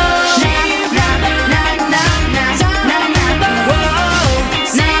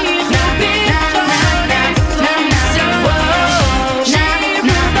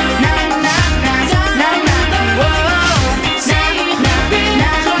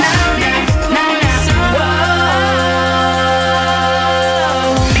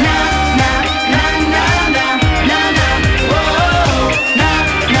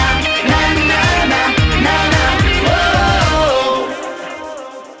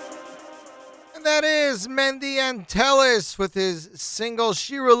Mendy Antelis with his single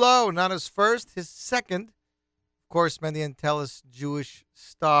Shira Lo, not his first, his second. Of course, Mendy Antelis, Jewish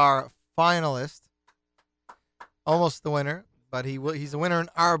Star finalist. Almost the winner, but he's a winner in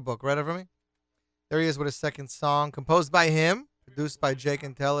our book. Right over me? There he is with his second song, composed by him, produced by Jake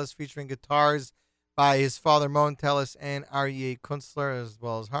Antelis, featuring guitars by his father, Mo Antelis, and Aryeh Kunstler, as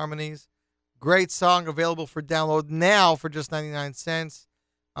well as harmonies. Great song, available for download now for just 99 cents.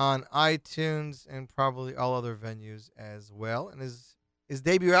 On iTunes and probably all other venues as well. And his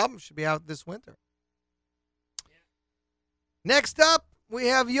debut album should be out this winter. Next up, we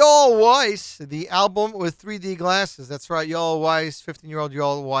have Yoel Weiss, the album with 3D glasses. That's right, Yoel Weiss, 15-year-old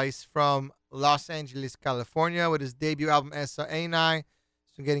Yoel Weiss from Los Angeles, California, with his debut album, Esa Einai.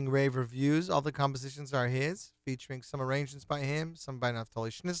 He's been getting rave reviews. All the compositions are his, featuring some arrangements by him, some by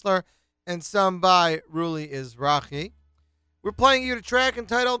Naftali Schnitzler, and some by Ruli Izrahi. We're playing you the track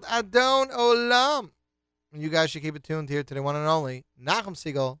entitled Adon Olam. And you guys should keep it tuned here to the one and only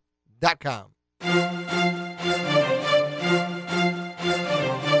NachumSegal.com.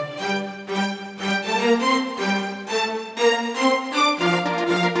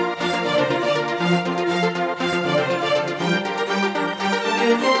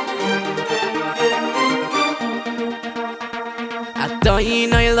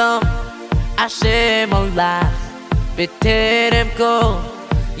 Adon Olam, Hashem Olach. בטרם כל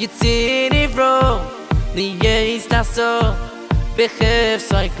יציר נברו נהיה סנסו בחף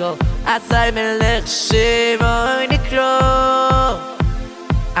סויקו עשי מלך שמוי נקרו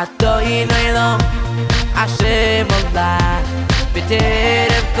אדוני נעלום השם הולך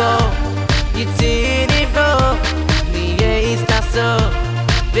בטרם כל יציר נברו נהיה סנסו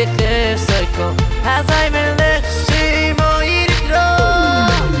בחף סויקו עשי מלך שמוי נקרו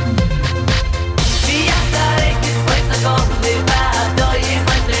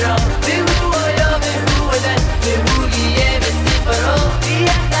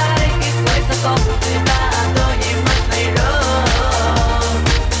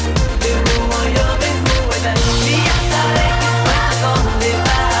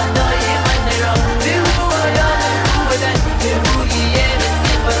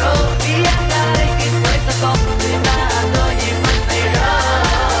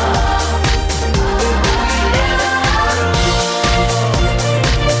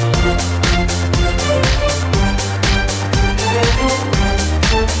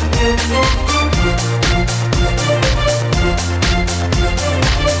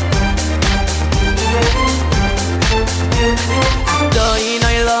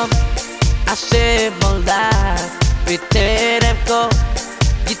השם מולד בטרם כה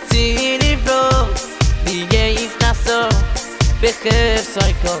יציא נברו נהיה יפנסו בחף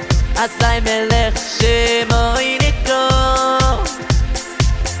סויקו עשי מלך שמוי נקרו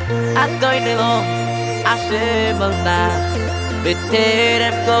אדוי נלום השם מולד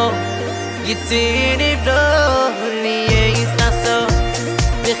בטרם כה יציא נברו נהיה יפנסו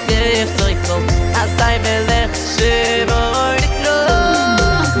בחף סויקו עשי מלך שמוי נקרו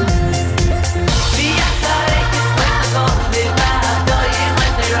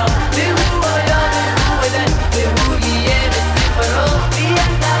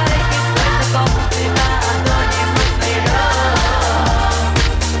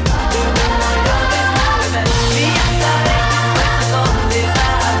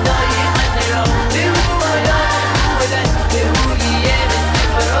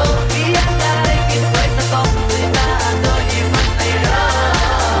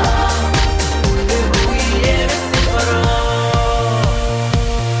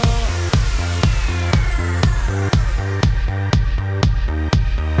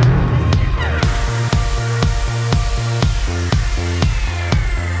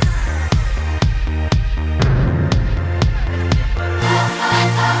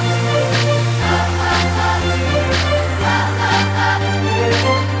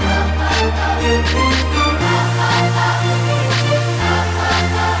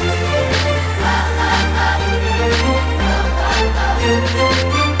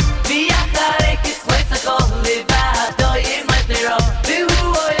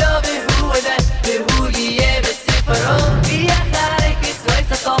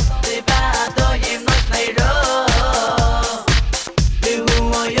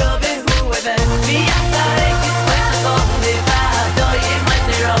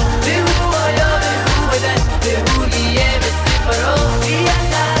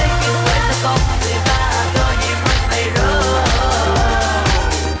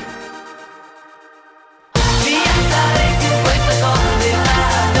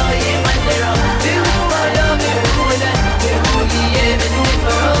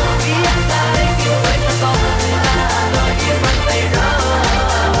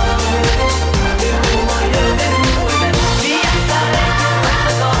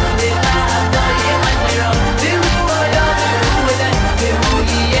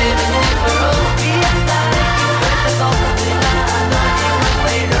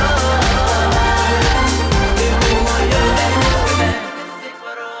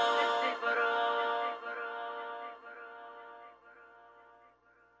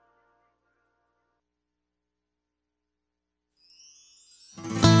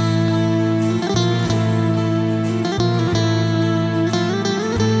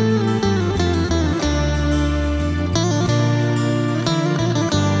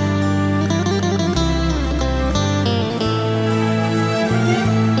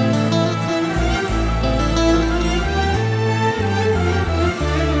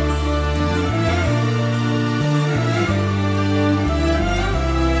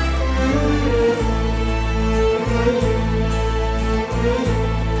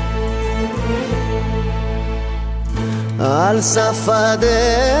על סף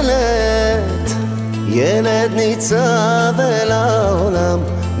הדלת ילד ניצב אל העולם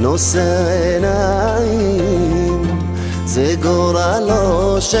נושא עיניים זה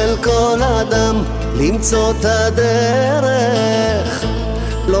גורלו של כל אדם למצוא את הדרך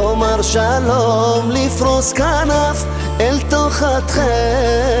לומר שלום לפרוס כנף אל תוך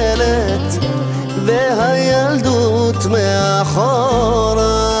התכלת והילדות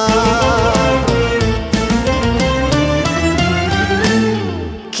מאחורה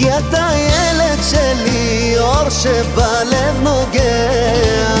כי אתה ילד שלי אור שבלב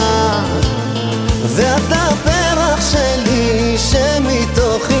נוגע ואתה פרח שלי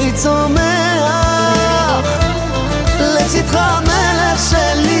שמתוכי צומח לצדך המלך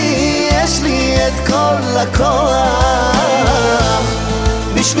שלי יש לי את כל הכוח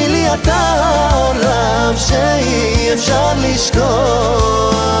בשבילי אתה העולם שאי אפשר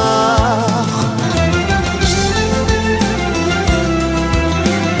לשכוח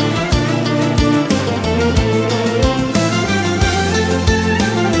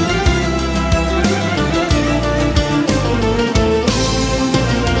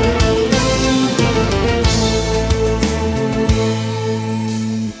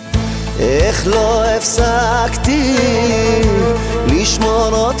איך לא הפסקתי לשמור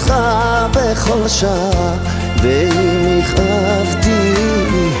אותך בכל שעה ואם הכאבתי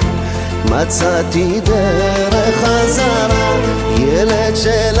מצאתי דרך חזרה ילד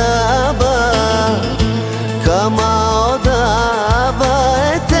של אבא כמה עוד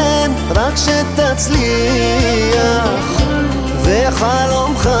אהבה אתן רק שתצליח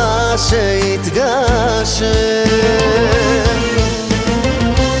וחלומך שיתגשם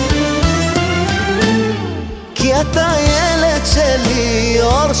כי אתה ילד שלי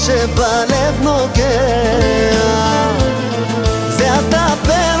אור שבלב נוגע ואתה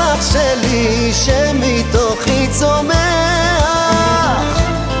פרח שלי שמתוכי צומח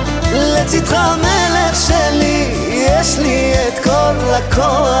לצדך המלך שלי יש לי את כל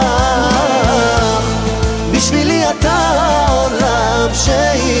הכוח בשבילי אתה העולם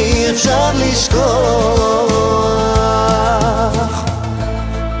שאי אפשר לשכוח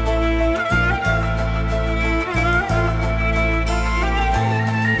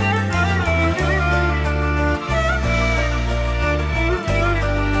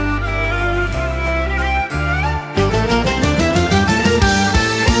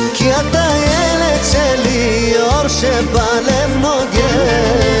כי אתה ילד שלי אור שבלב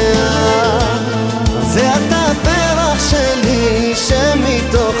נוגע ואתה פרח שלי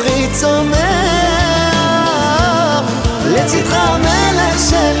שמתוכי צומח לצדך המלך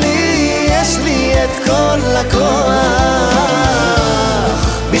שלי יש לי את כל הכוח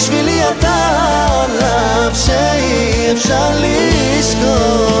בשבילי אתה העולם שאי אפשר לשכוח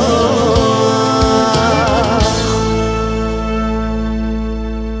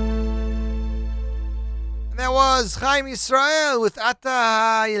Chaim Yisrael with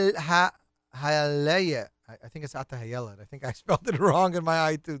Ata Hayaleya. I think it's Ata Hayela. I think I spelled it wrong in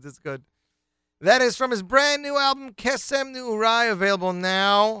my iTunes. It's good. That is from his brand new album, Kesem Neurai, available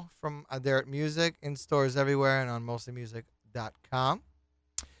now from Aderet Music, in stores everywhere and on mostlymusic.com.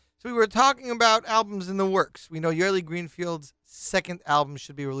 So we were talking about albums in the works. We know Yerli Greenfield's second album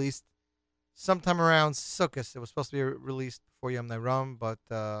should be released sometime around Sukkot. It was supposed to be released before Yom Nairam, but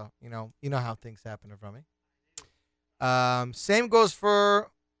you know how things happen, Avrami. Same goes for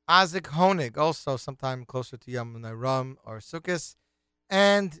Azik Honig, also sometime closer to Yom Nairam or Sukkot.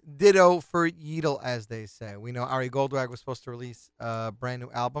 And ditto for Yidel, as they say. We know Ari Goldwag was supposed to release a brand new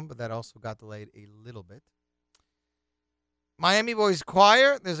album, but that also got delayed a little bit. Miami Boys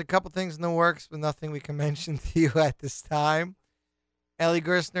Choir, there's a couple things in the works, but nothing we can mention to you at this time. Eli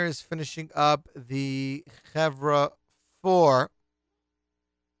Gerstner is finishing up the Chevra 4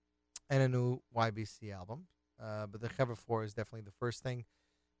 and a new YBC album. But the Chevra 4 is definitely the first thing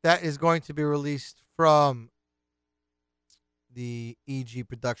that is going to be released from the EG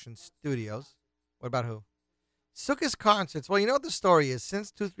Production Studios. What about who? Sukkot concerts. Well, you know what the story is.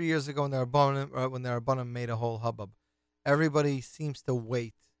 Since 2-3 years ago when the Rabbanim made a whole hubbub, everybody seems to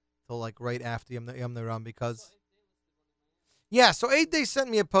wait till like right after Yom Nairam because... Yeah, so 8 Day sent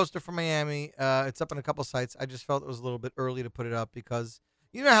me a poster from Miami. It's up on a couple sites. I just felt it was a little bit early to put it up because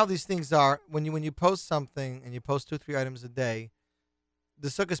you know how these things are. When you post something and you post 2-3 items a day, the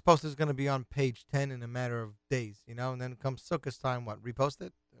Sukkot poster is going to be on page 10 in a matter of days, you know? And then comes Sukkot time, what, repost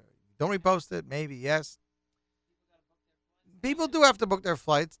it? Don't repost it? Maybe, yes. People do have to book their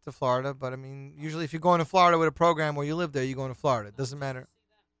flights to Florida, but I mean, usually if you're going to Florida with a program where you live there, you're going to Florida. It doesn't matter.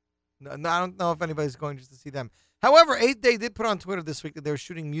 I don't know if anybody's going just to see them. However, 8th Day did put on Twitter this week that they were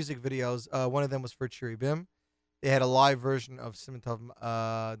shooting music videos. One of them was for Chiri Bim. They had a live version of Simon Tov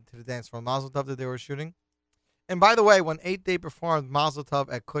to the dance for Mazel Tov that they were shooting. And by the way, when 8th Day performed Mazel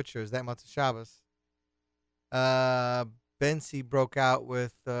Tov at Kutcher's, that Matzah Shabbos, Bensi broke out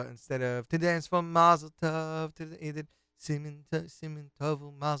with, instead of to dance for Mazel Tov, he did Simon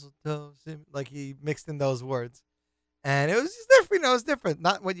Tov, Mazel Tov, like he mixed in those words. And it was just different, it's different.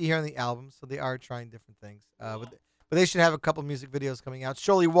 Not what you hear on the album, so they are trying different things. But they should have a couple music videos coming out.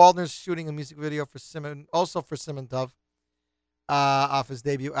 Shirley Waldner's shooting a music video for Simon, also for Simon Tov, off his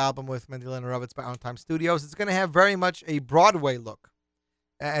debut album with Mendy Leonardovitz by On Time Studios. It's going to have very much a Broadway look.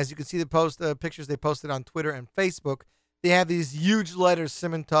 As you can see, the pictures they posted on Twitter and Facebook, they have these huge letters,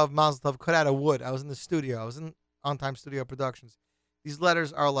 Simon Tov, Mazel Tov, cut out of wood. I was in the studio. I was in On Time Studio Productions. These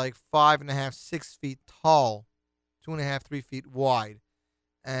letters are like 5.5, 6 feet tall, 2.5, 3 feet wide.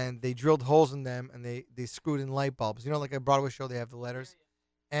 And they drilled holes in them, and they screwed in light bulbs. You know, like a Broadway show, they have the letters.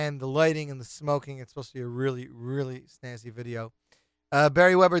 And the lighting and the smoking, it's supposed to be a really, really snazzy video.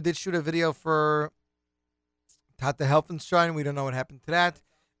 Barry Weber did shoot a video for Tata Helfenstein. We don't know what happened to that.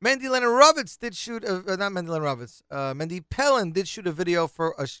 Mendy Leonardovitz did shoot, not Mendy Leonardovitz, Mendy Pellin did shoot a video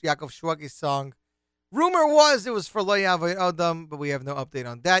for a Yaakov Shwagi song. Rumor was it was for Lo Yaveh Odom, but we have no update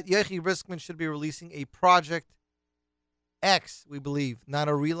on that. Yechi Briskman should be releasing a Project X, we believe, not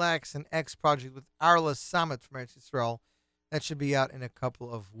a Relax, an X project with Arla Samet from Eretz Yisrael. That should be out in a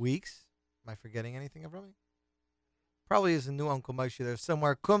couple of weeks. Am I forgetting anything, Avrami? Probably is a new Uncle Moshe there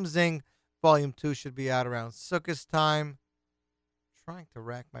somewhere. Kumzing Volume 2 should be out around Sukkot time. Trying to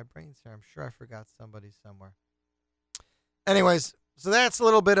rack my brains here. I'm sure I forgot somebody somewhere. Anyways, so that's a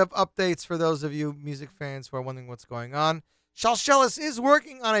little bit of updates for those of you music fans who are wondering what's going on. Shalshelis is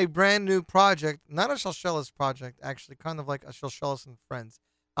working on a brand new project. Not a Shalshelis project, actually, kind of like a Shalshelis and Friends.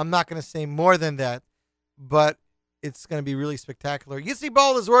 I'm not going to say more than that, but it's going to be really spectacular. Yitzi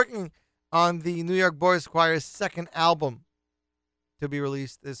Ball is working on the New York Boys Choir's second album to be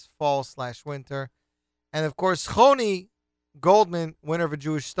released this fall/winter. And, of course, Choni Goldman, winner of a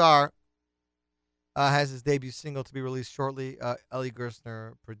Jewish Star, has his debut single to be released shortly, Eli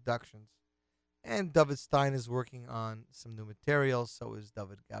Gerstner Productions. And David Stein is working on some new material. So is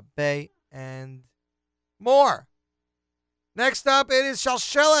David Gabe and more. Next up, it is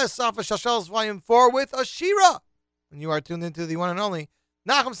Shalshelis off of Shalshelis Volume 4 with Ashira. And you are tuned into the one and only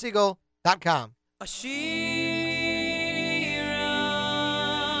NachumSiegel.com.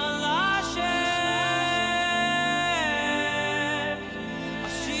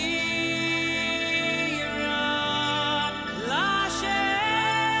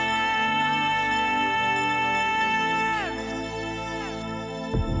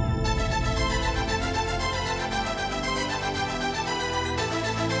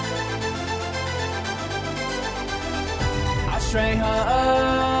 Ashrei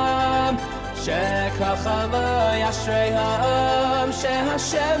ha'am shekachaloi, Ashrei ha'am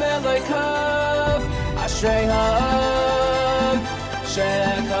sheHashem Elokav, Ashrei ha'am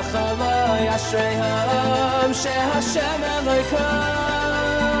shekachaloi, Ashrei ha'am sheHashem Elokav.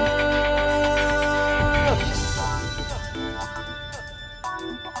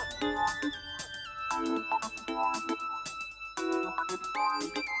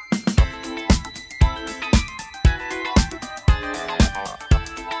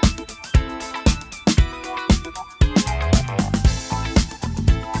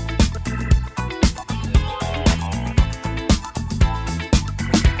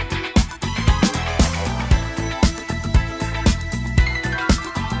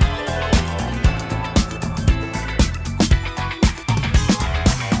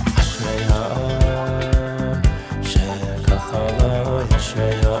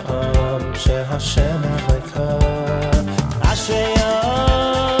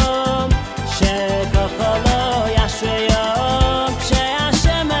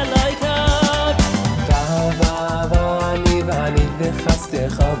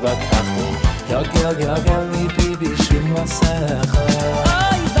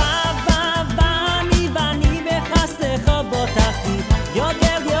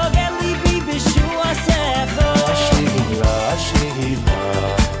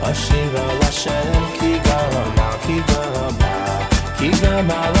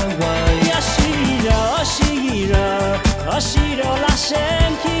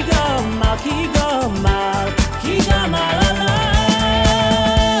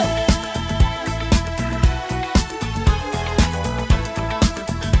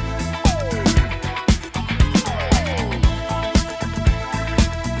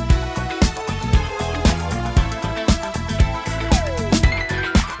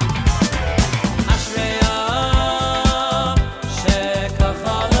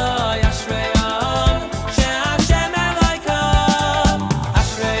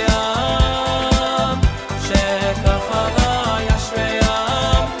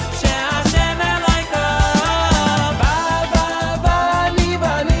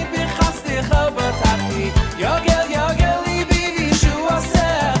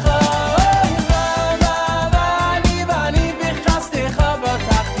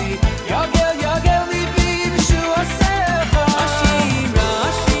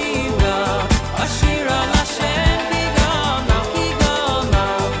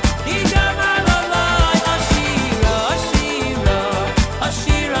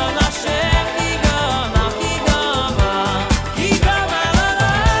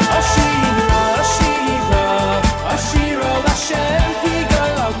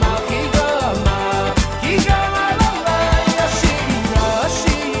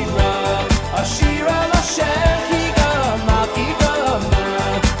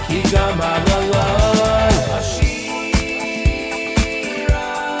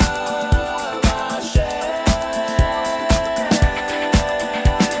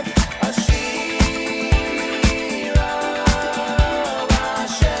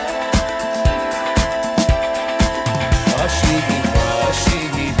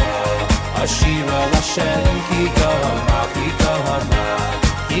 Ashira Lashem Ki Gama Ki Gama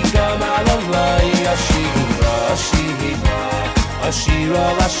Ki Gama Lalai Ashira Ashira Ashira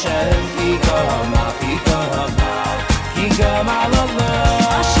Lashem Ki Gama Ki Gama Ki Gama Lalai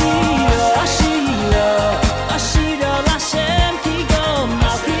Ashira Ashira Ashira Lashem Ki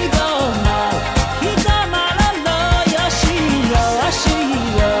Gama Ki Gama Ki Gama Lalai Ashira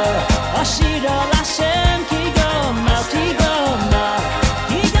Ashira Ashira Lashem Ki Gama Ki Gama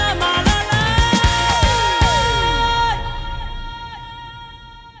Ki Gama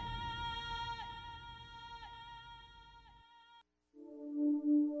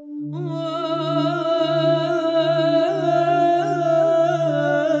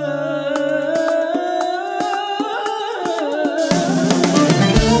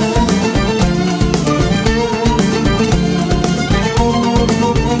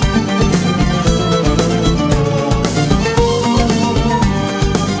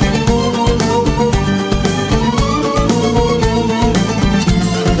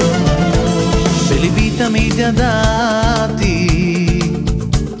תמיד ידעתי,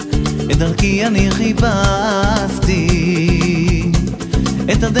 את דרכי אני חיפשתי,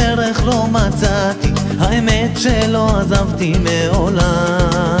 את הדרך לא מצאתי, האמת שלא עזבתי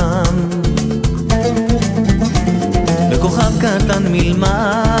מעולם. בכוכב קטן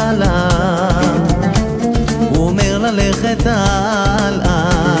מלמעלה, הוא אומר ללכת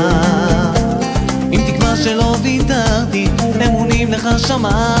הלאה, עם תקווה שלא ויתרתי, אמונים לך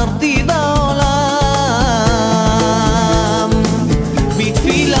שמרתי בעולם.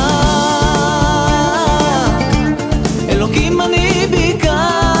 בתפילה אלוקים אני ביקשתי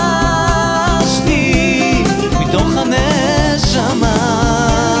מתוך הנשמה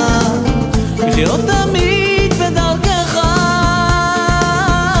לחיות תמיד בדרכך,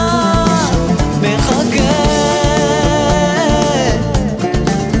 מחכה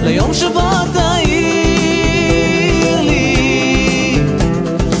ליום שבו תאיר לי,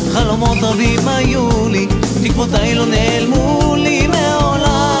 חלומות רבים היו לי, תקוותיי לא נעלמו לי מעולם.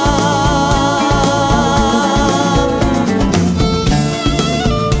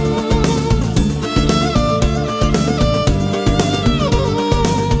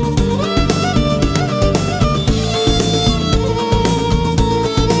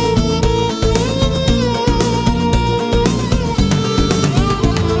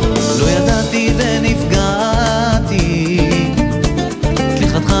 לא ידעתי ונפגעתי,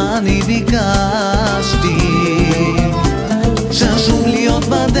 סליחתך אני ביקשתי, ששוב להיות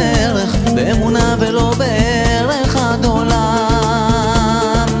בדרך באמונה ולא בערך העולם.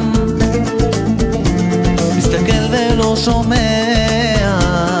 מסתכל ולא שומע,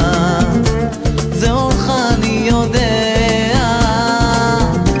 זה אורך אני יודע,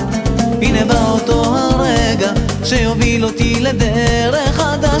 הנה בא אותו הרגע שיוביל אותי לדרך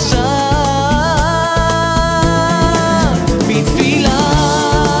חדשה. בתפילה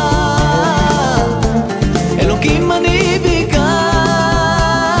אלוקים אני ביקשתי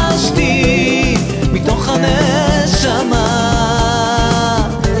מתוך הנשמה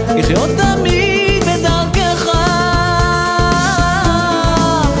לחיות תמיד בדרכך,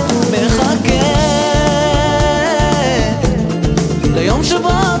 מחכה ליום שבו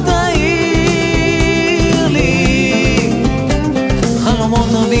תאיר לי, חלומות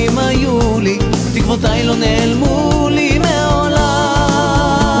רבים היו לי, תקוותיי לא נעלמו לי מעולם.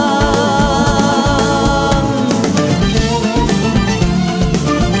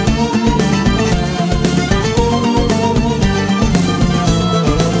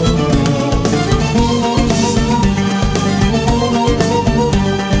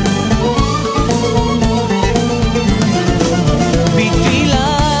 בתפילה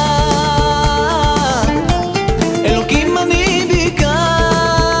אלוקים אני ביקשתי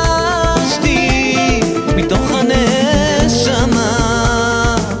מתוך הנשמה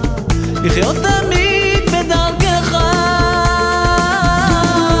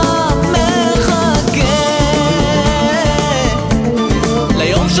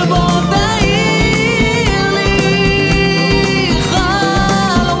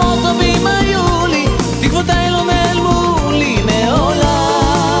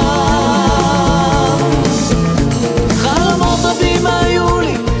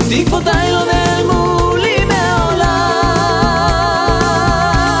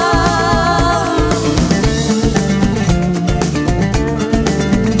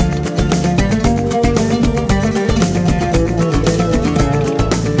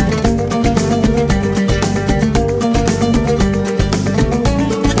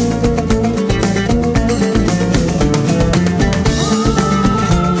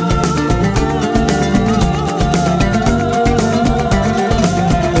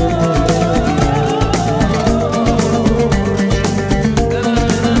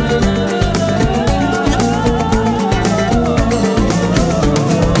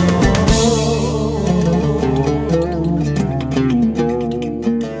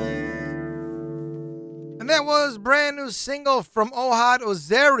single from Ohad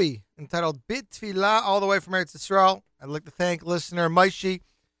Ozeri entitled Bit Tfilah, all the way from Eretz Yisrael. I'd like to thank listener Maishi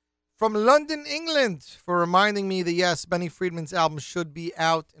from London, England, for reminding me that, yes, Benny Friedman's album should be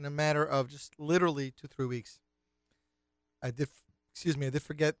out in a matter of just literally 2-3 weeks. I did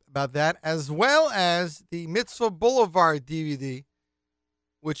forget about that, as well as the Mitzvah Boulevard DVD,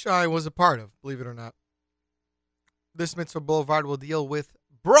 which I was a part of, believe it or not. This Mitzvah Boulevard will deal with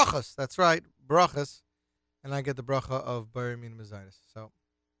brachas. That's right, brachas. And I get the bracha of Bar Min Mazaitis. So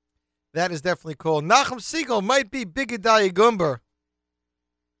that is definitely cool. Nachum Siegel might be Bigadai Gumber,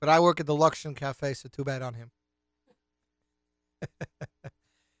 but I work at the Luxon Cafe, so too bad on him.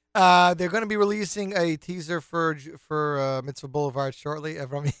 They're going to be releasing a teaser for Mitzvah Boulevard shortly.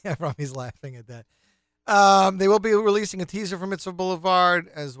 Everybody's laughing at that. They will be releasing a teaser for Mitzvah Boulevard,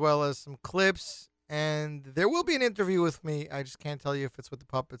 as well as some clips. And there will be an interview with me. I just can't tell you if it's with the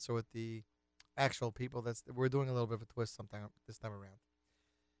puppets or with the actual people. We're doing a little bit of a twist this time around.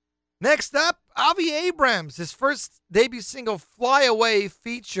 Next up, Avi Abrams. His first debut single, Fly Away,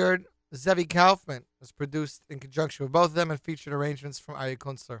 featured Zevi Kaufman. It was produced in conjunction with both of them and featured arrangements from Aryeh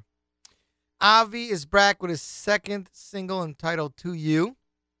Kunstler. Avi is back with his second single entitled To You.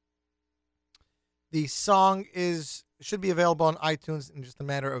 The song should be available on iTunes in just a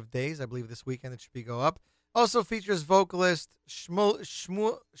matter of days. I believe this weekend it should go up. Also features vocalist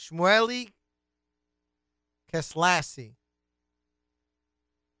Shmueli Keslassi,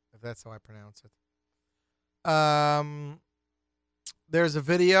 if that's how I pronounce it. There's a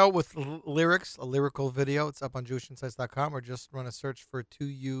video with lyrics, a lyrical video. It's up on JewishInsights.com, or just run a search for To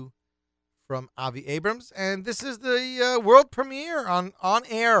You from Avi Abrams. And this is the world premiere on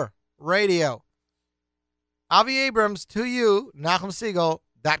air radio. Avi Abrams, To You,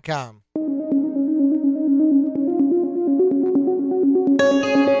 NachumSiegel.com.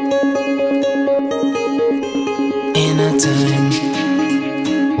 In a time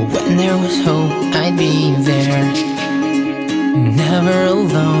when there was hope, I'd be there. Never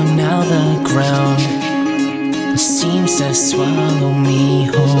alone, now the ground seems to swallow me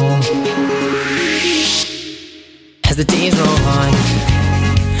whole. As the days roll on,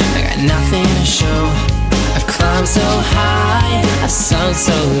 I got nothing to show. I've climbed so high, I've sunk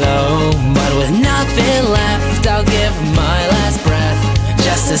so low, but with nothing left, I'll give my last breath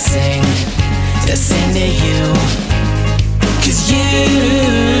just to sing to you. 'Cause you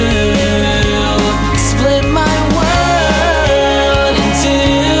split my world in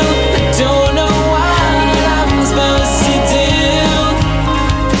two. I don't know what I'm supposed to do,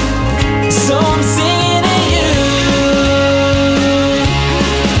 so I'm singing to you,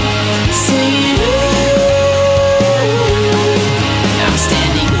 singing to you. I'm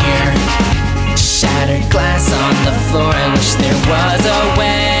standing here, shattered glass on the floor. I wish there was a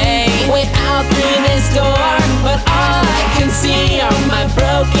way out through this door, but all I can see are my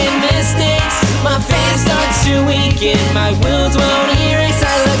broken mistakes. My faith starts to weaken, my wounds won't erase.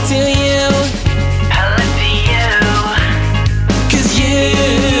 I look to you, I look to you, 'cause you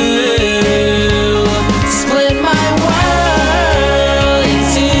split my world in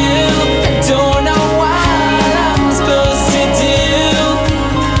two. I don't know what I'm supposed to do,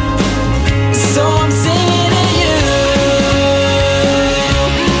 so I'm singing to you.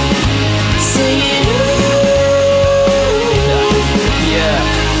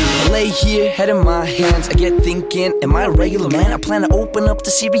 Here, head in my hands, I get thinking, am I a regular man? I plan to open up to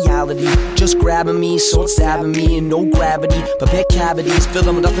see reality. Just grabbing me, sword stabbing me, and no gravity, but big cavities, fill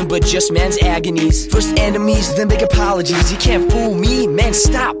them with nothing but just man's agonies. First enemies, then big apologies. You can't fool me, man,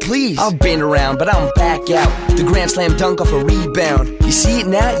 stop, please. I've been around, but I'm back out. The grand slam dunk off a rebound. You see it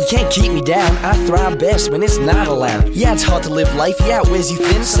now, you can't keep me down. I thrive best when it's not allowed. Yeah, it's hard to live life, yeah, it wears you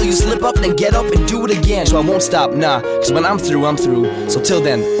thin. So you slip up, then get up and do it again. So I won't stop, nah, 'cause when I'm through, I'm through. So till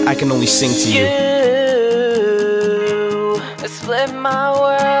then, I can only sing to you. You split my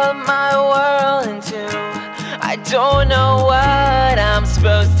world in two. I don't know what I'm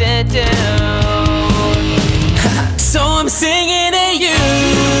supposed to do, so I'm singing to you.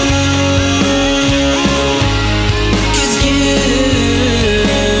 'Cause you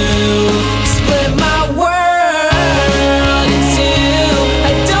split my world in two.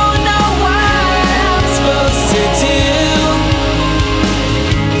 I don't know what I'm supposed to do,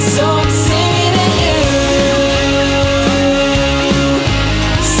 so I'm singing to you,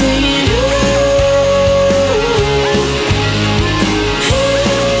 singing to you.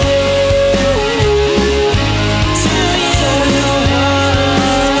 To you.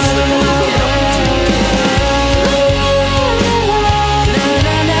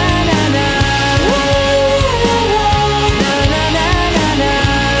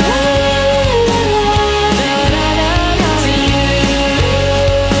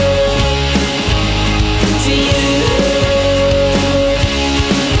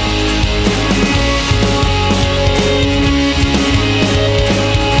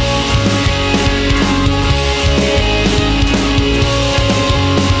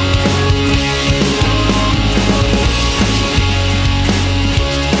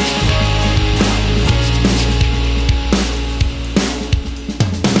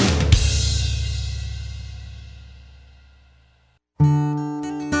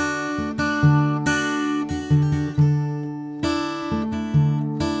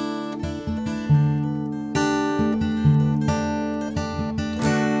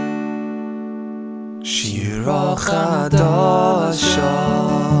 שירו חדש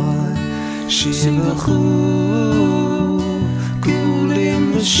שיבחו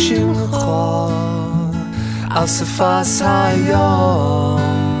גולים לשמחה על שפת היום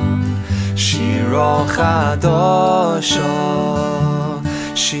שירו חדש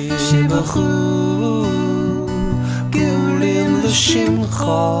שיבחו גולים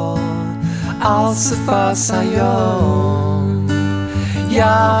לשמחה על שפת היום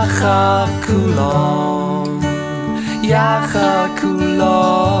יחד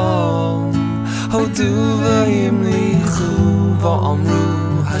כולם הודו והמליכו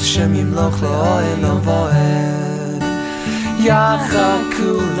ואמרו השם ימלוך לעולם ועד יחד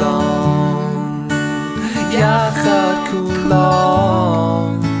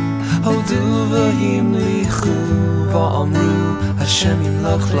כולם הודו והמליכו ואמרו השם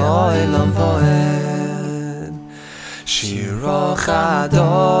ימלוך לעולם ועד שירו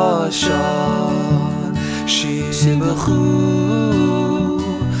חדש שיבחו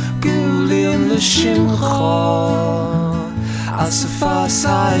גולים לשמחה על שפת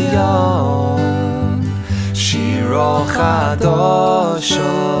היום שירו חדש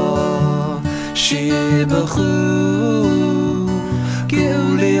שיבחו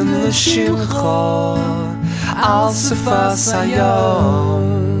גולים לשמחה על שפת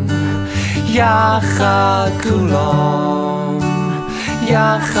היום יחד כולם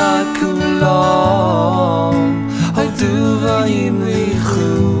הודו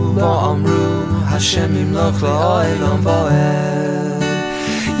והמליכו ואמרו השם ימלוך לעולם ועד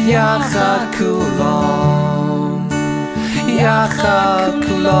יחד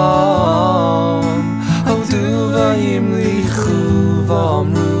כולם הודו והמליכו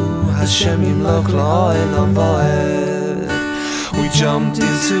ואמרו השם ימלוך לעולם ועד We jumped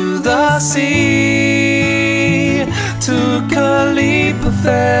into the sea, took a leap of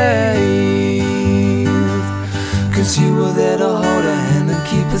faith, 'cause you were there to hold our hand and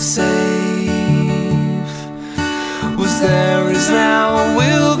keep us safe. Was there, is now,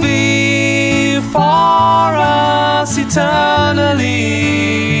 will be for us eternally.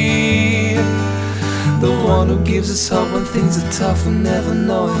 The one who gives us hope when things are tough and never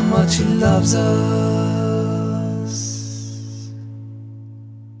know how much he loves us.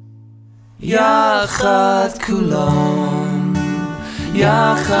 Yachad kulam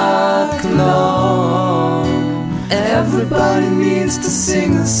everybody needs to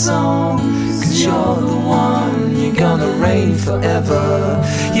sing a song, 'cause you're the one, you're gonna reign forever.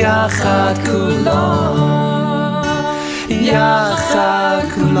 Yachad kulam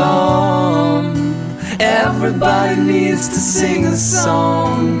everybody needs to sing a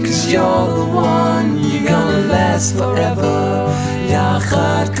song, 'cause you're the one, you're gonna last forever.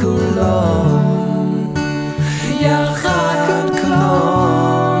 Yachad kulam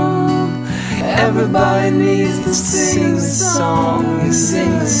everybody needs to sing a song,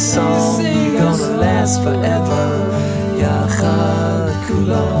 you're gonna last forever. Yachad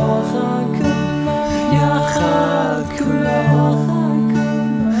kulam Yachad kulam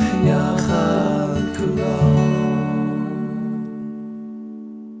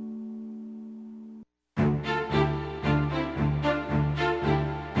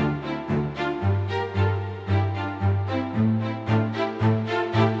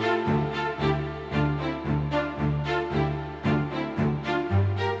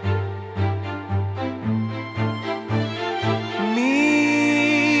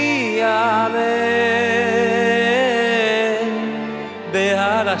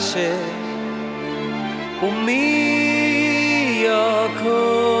Hashem Umi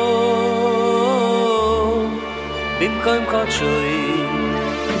Yaakov Bimkoim Kodshoy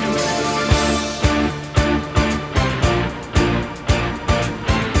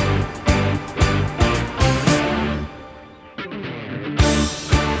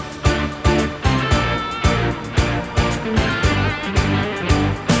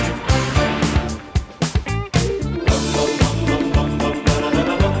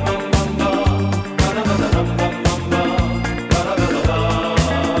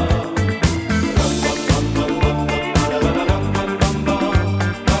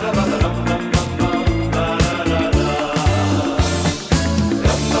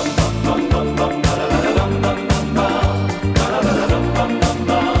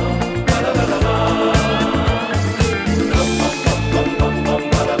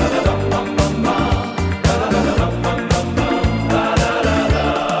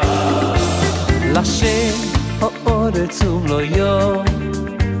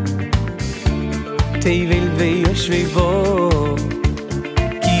Tevel ויושבי בו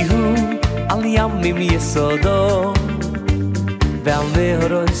כי הוא על ימים יסודו ועל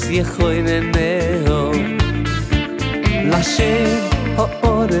נהרוס יכוי ננהו לשם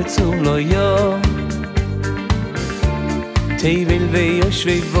האורץ ולא יום תבל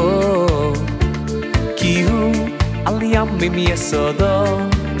ויושבי בו כי הוא על ימים יסודו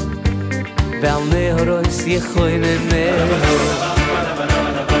ועל נהרוס יכוננו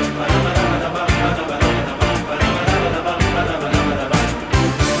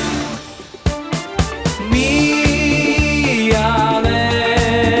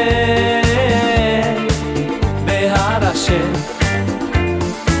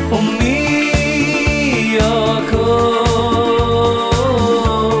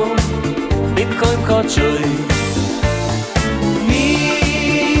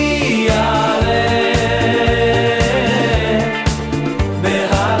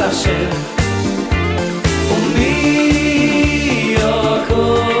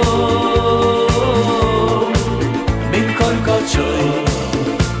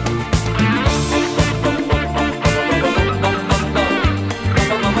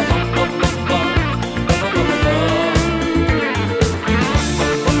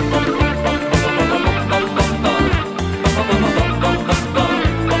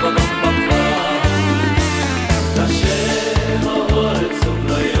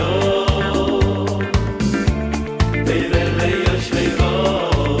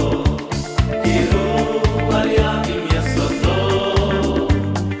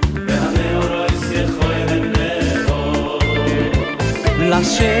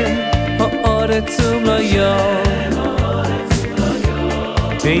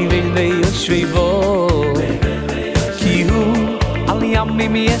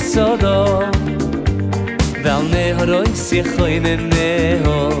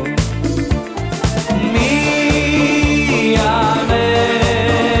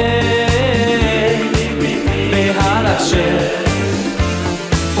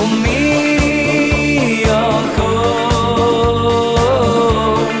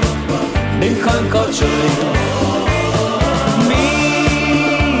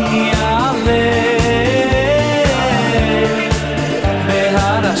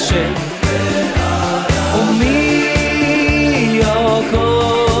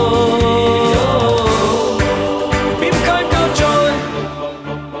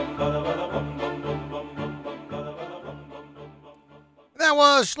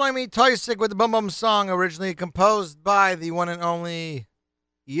Toysik with the Bum Bum song, originally composed by the one and only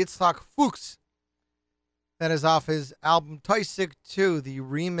Yitzhak Fuchs. That is off his album Toysik 2, the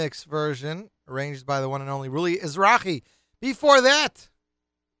remix version, arranged by the one and only Ruli Izrahi. Before that,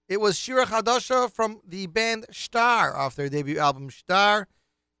 it was Shira Chadasha from the band Shtar, off their debut album Shtar.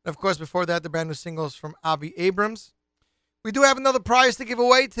 And of course, before that, the brand new singles from Avi Abrams. We do have another prize to give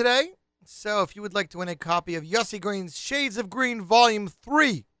away today. So if you would like to win a copy of Yossi Green's Shades of Green Volume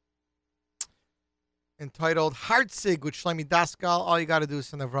 3, entitled Hartzig with Shlomi Daskal, all you got to do is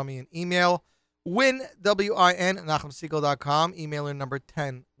send Avrami an email. Win, WIN, NachumSegal.com. Emailer number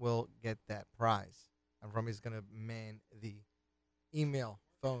 10 will get that prize. Avrami's going to man the emails,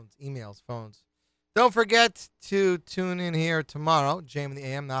 phones. Don't forget to tune in here tomorrow. JM in the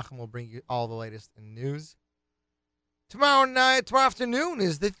AM. Nachum will bring you all the latest in news. Tomorrow afternoon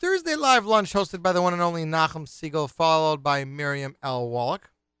is the Thursday Live Lunch hosted by the one and only Nachum Segal, followed by Miriam L.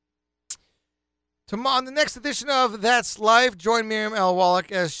 Wallach. Tomorrow, on the next edition of That's Life, join Miriam L.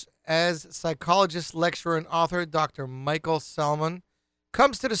 Wallach as psychologist, lecturer, and author Dr. Michael Salmon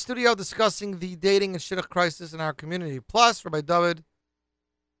comes to the studio discussing the dating and shidduch crisis in our community. Plus, Rabbi David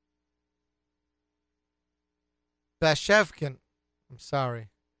Bashevkin, I'm sorry,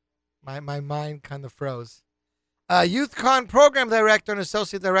 my mind kind of froze. YouthCon Program Director and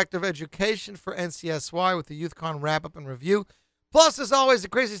Associate Director of Education for NCSY with the YouthCon wrap-up and review. Plus, as always, the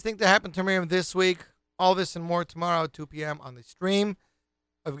craziest thing to happen to Miriam this week. All this and more tomorrow at 2 p.m. on the stream.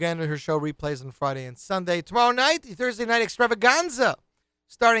 Again, her show replays on Friday and Sunday. Tomorrow night, the Thursday night extravaganza,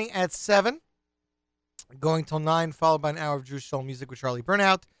 starting at 7, going till 9, followed by an hour of Jewish soul music with Charlie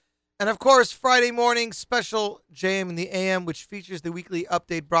Burnout. And, of course, Friday morning, special JM in the AM, which features the weekly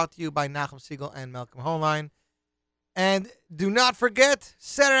update brought to you by Nachum Segal and Malcolm Hoenlein. And do not forget,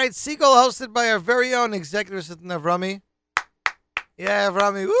 Saturday Night Segal, hosted by our very own executive assistant, Avrami. Yeah,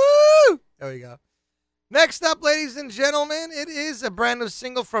 Avrami, woo! There we go. Next up, ladies and gentlemen, it is a brand new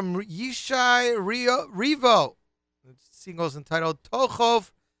single from Yishai Rivo. The single is entitled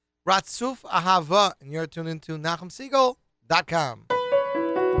Tochov Ratzuf Ahava, and you're tuned into NachumSegal.com.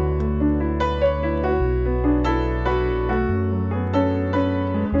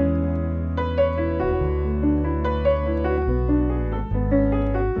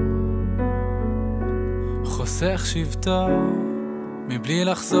 חוסך שבטו מבלי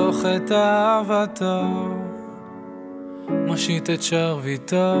לחסוך את אהבתו מושיט את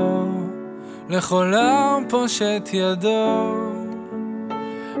שרביטו, לכל העם פושט ידו.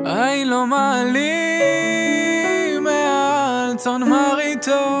 אין לו מעלים מעל צאן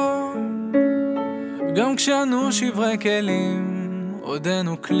מרעיתו, גם כשאנו שברי כלים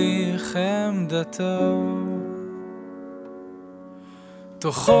עודנו כלי חמדתו.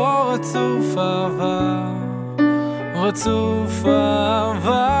 תוכו רצוף אהבה, רצוף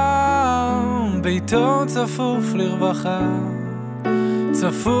אהבה, ביתו צפוף לרווחה,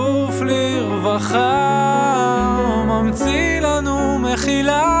 צפוף לרווחה, ממציא לנו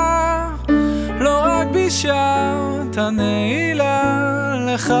מחילה, לא רק בשעת הנעילה,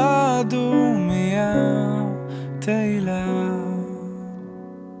 לך דומיה תהילה.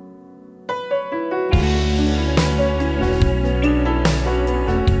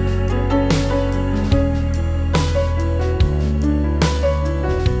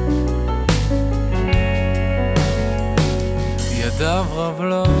 ידיו רב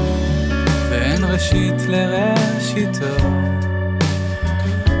לו ואין ראשית לראשיתו,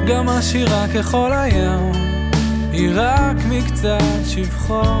 גם השירה ככל הים היא רק מקצת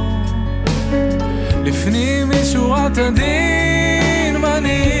שבחו. לפנים משורת הדין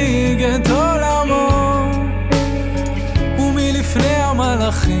מנהיג את עולמו, ומלפני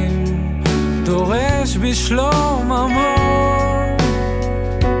המלאכים דורש בשלום עמו.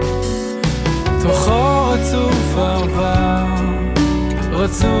 תוכו רצוף אהבה,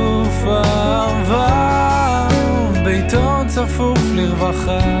 רצוף אהבה, ביתו צפוף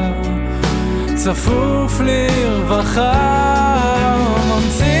לרווחה, צפוף לרווחה,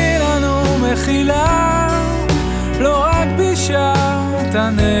 ממציא לנו מחילה, לא רק בשעת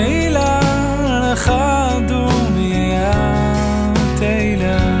הנעילה, לך דומיה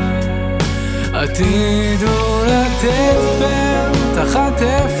תהילה. עתידו לתת פר תחת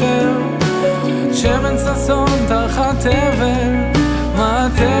אפר, שמן ששון תחת אבל,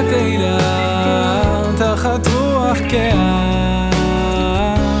 מטה תהילה תחת רוח קהה.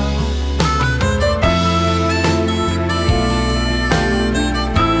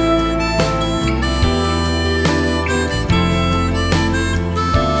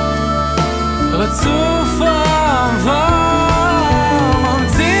 רצוף אהבה,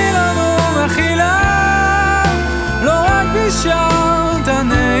 ממציא לנו מחילה, לא רק בשעת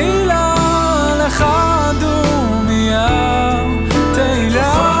הנעילה, לך דומיה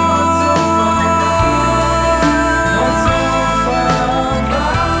תהילה. רצוף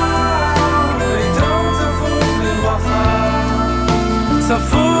אהבה, ביתו צפוף לרווחה,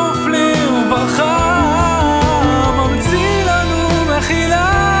 צפוף לרווחה, ממציא לנו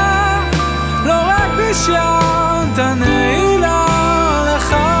מחילה, לא רק בשעת הנעילה,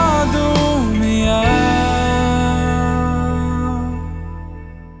 לך דומיה.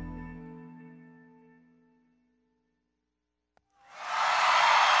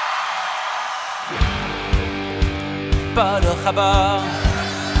 ברוך הבא,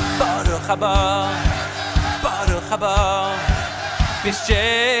 ברוך הבא, ברוך הבא,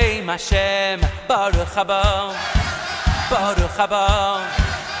 בשם השם, ברוך הבא, ברוך הבא,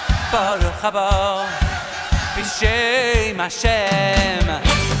 ברוך הבא, בשם השם.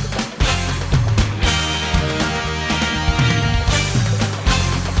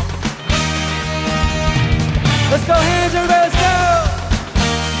 Let's go hands, everybody, let's go!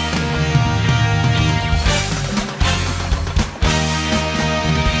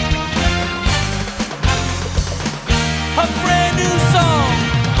 A brand new song,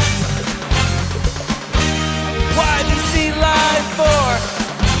 YBC Live 4.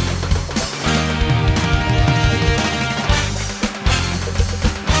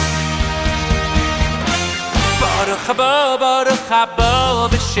 Baruch haba, Baruch haba,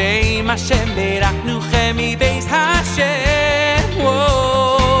 b'shem Hashem beraknuchem mibeis Hashem.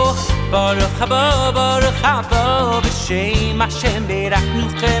 Whoa. Baruch haba, b'shem Hashem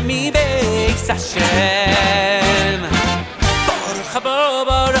beraknuchem mibeis Hashem.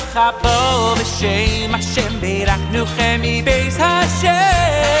 Baruch haba, b'shem Hashem beraknuchem mibeis Hashem.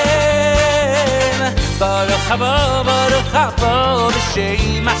 Baruch haba,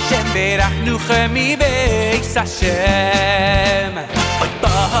 b'shem Hashem beraknuchem mibeis Hashem.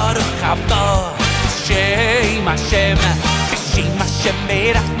 Baruch haba, b'shem Hashem, b'shem Hashem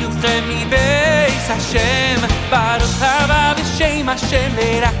beraknuchem mibeis Hashem. Baruch haba, b'shem Hashem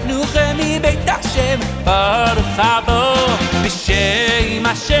beraknuchem mibeis Hashem. Baruch haba, b'shem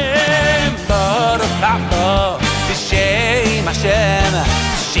Hashem, Baruch haba, b'shem Hashem,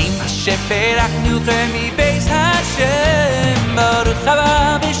 b'shem Hashem beraknuchem mibeis Hashem. Baruch haba,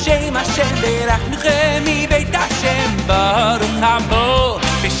 b'shem Hashem beraknuchem mibeis Hashem. Baruch haba,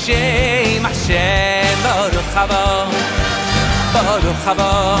 b'shem Hashem, Baruch haba Baruch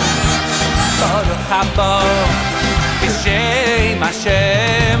haba Baruch haba B'shem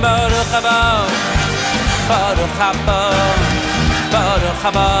Hashem Baruch haba Baruch haba Baruch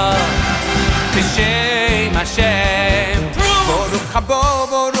haba B'shem Hashem Baruch haba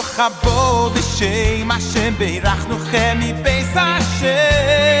Baruch haba B'shem Hashem Beirachnuchem mibeis Hashem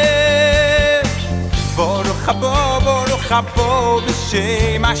Baruch haba Baruch haba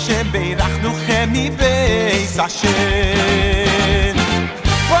B'shem Hashem Beirachnuchem mibeis Hashem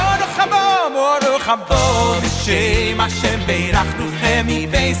Baruch haba Baruch haba B'shem Hashem Beirachnuchem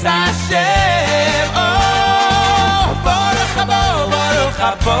mibeis Hashem Baruch haba Baruch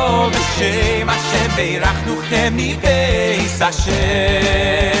haba B'shem Hashem Beirachnuchem mibeis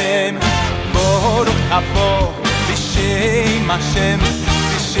Hashem Baruch haba B'shem Hashem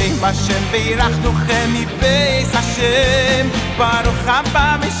B'shem Hashem Beirachnuchem mibeis Hashem Baruch haba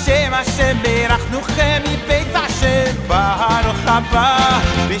B'shem Hashem Beirachnuchem mibeis Hashem Baruch haba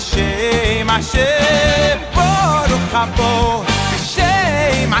B'shem Hashem Baruch haba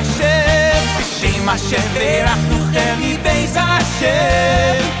B'shem Hashem B'shem Hashem Beirachnuchem mibeis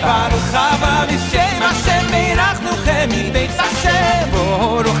Hashem Baruch haba B'shem Hashem Beirachnuchem mibeis Hashem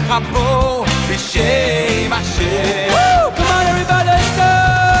Baruch haba B'shem Hashem Come on everybody, let's go!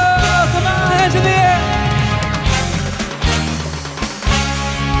 Come on, hands in the air!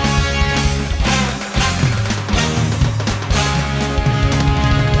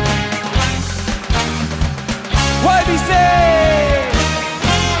 YBC!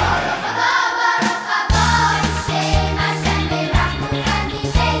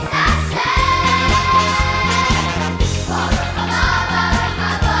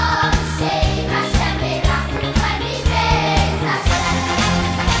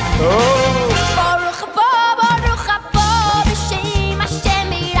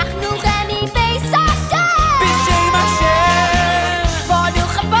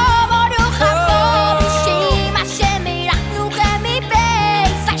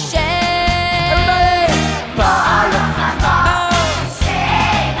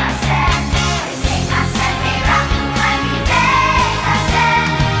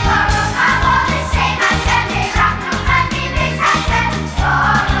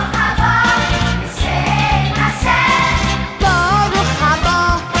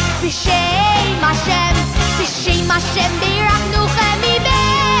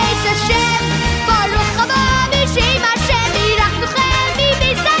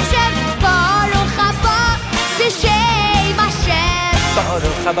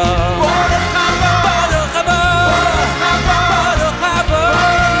 Baruch haba Baruch haba Baruch haba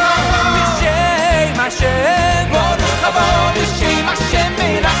B'shem Hashem Baruch haba B'shem Hashem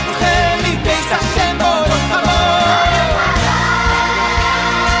Beirachnuchem mibeis Hashem Baruch haba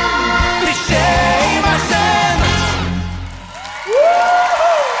B'shem Hashem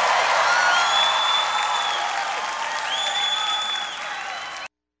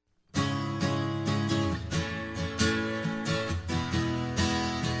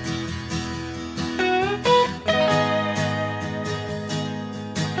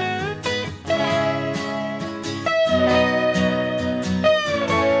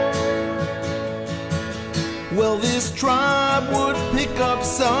Well, this tribe would pick up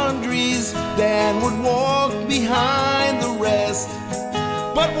sundries, Dan would walk behind the rest.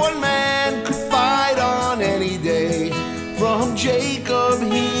 But one man could fight on any day, from Jacob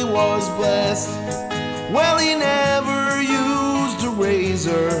he was blessed. Well, he never used a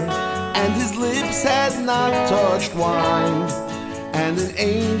razor, and his lips had not touched wine. And an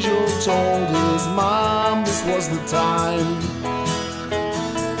angel told his mom this was the time.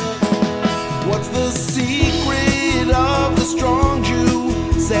 What's the secret of the strong Jew?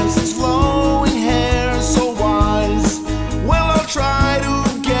 Samson's flowing hair so wise. Well, I'll try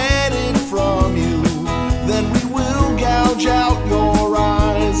to get it from you, then we will gouge out your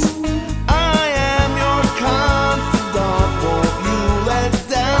eyes. I am your confidant, won't you let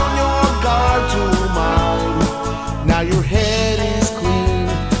down your guard to mine? Now your head is clean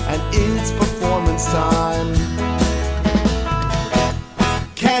and it's performance time.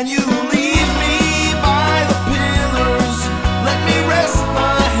 Can you leave me by the pillars? Let me rest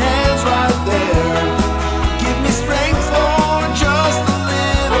my hands right there. Give me strength for just a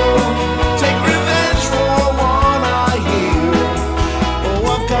little. Take revenge for one I hear.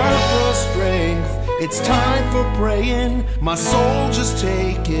 Oh, I've got the strength. It's time for praying. My soul, just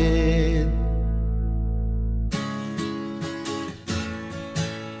take it.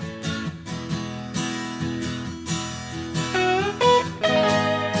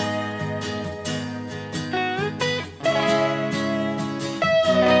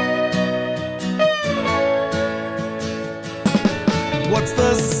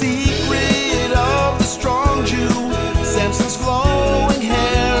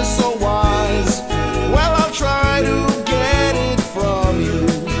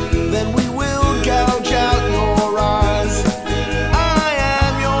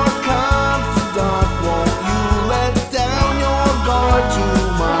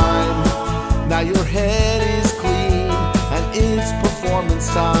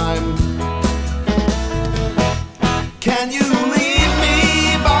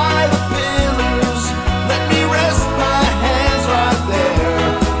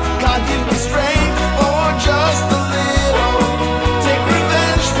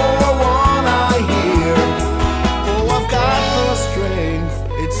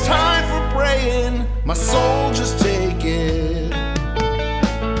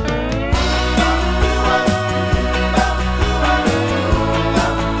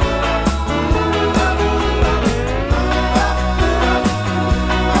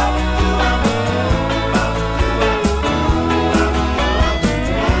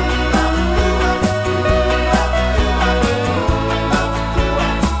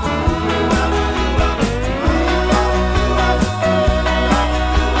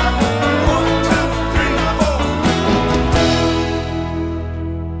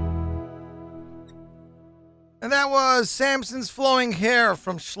 And that was Samson's Flowing Hair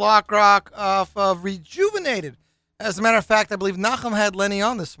from Schlock Rock off of Rejuvenated. As a matter of fact, I believe Nachum had Lenny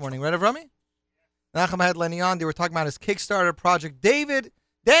on this morning, right, Avrami? Nachum had Lenny on. They were talking about his Kickstarter project,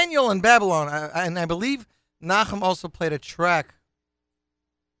 Daniel in Babylon. And I believe Nachum also played a track,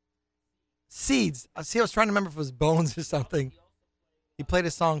 Seeds. See, I was trying to remember if it was Bones or something. He played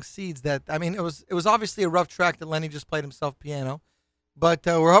a song, Seeds, that, I mean, it was obviously a rough track that Lenny just played himself piano. But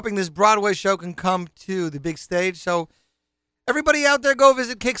we're hoping this Broadway show can come to the big stage. So everybody out there, go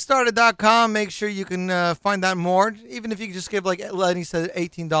visit Kickstarter.com. Make sure you can find out more. Even if you can just give, like Lenny said,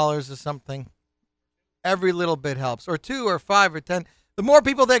 $18 or something. Every little bit helps. Or 2 or 5 or 10. The more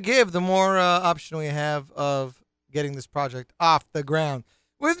people that give, the more option we have of getting this project off the ground.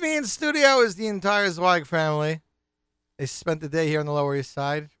 With me in studio is the entire Zweig family. They spent the day here on the Lower East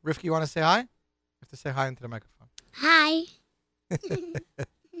Side. Rifki, you want to say hi? You have to say hi into the microphone. Hi. You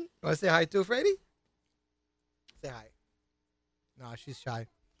want to say hi too, Frady? Say hi. No, she's shy.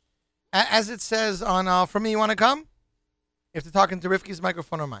 As it says on From Me You Want to Come? You have to talk into Rifki's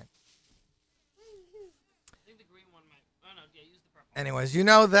microphone or mine. Anyways, you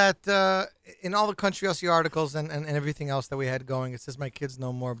know that in all the Country LC articles and everything else that we had going, it says my kids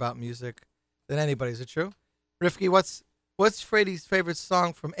know more about music than anybody. Is it true? Rifki, what's Frady's favorite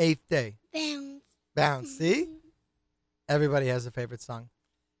song from 8th Day? Bounce. Bounce, see? Everybody has a favorite song.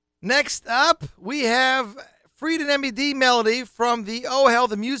 Next up, we have Fried and MBD Melody from the Oh Hell,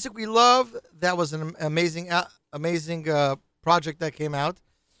 the Music We Love. That was an amazing project that came out.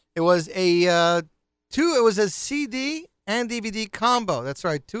 It was a CD and DVD combo. That's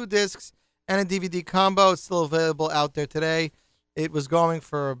right, 2 discs and a DVD combo. It's still available out there today. It was going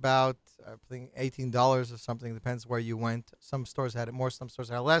for about, I think, $18 or something. Depends where you went. Some stores had it more, some stores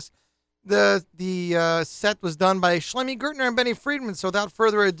had it less. The set was done by Shlomi Gertner and Benny Friedman. So without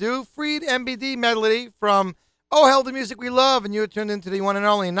further ado, Fried MBD Melody from Oh Hell, the Music We Love. And you are tuned into the one and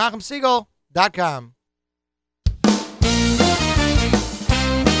only NachumSiegel.com.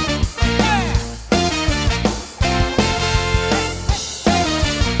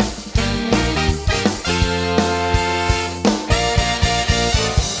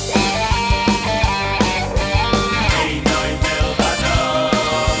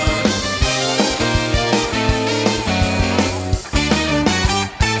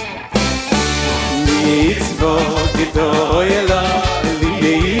 Doyla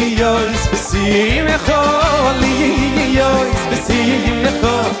li yois besim kho li yois besim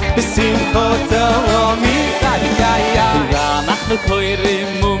kho besim kho tawami ya ya אנחנו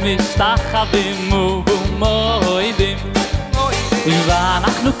קוירים ומשתחווים ומוידים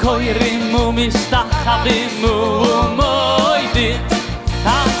ואנחנו קוירים ומשתחווים ומוידים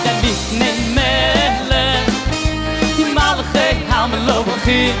אתם לפני מלך עם מלכי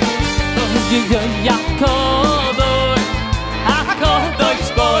המלוכים יעקב Kodosh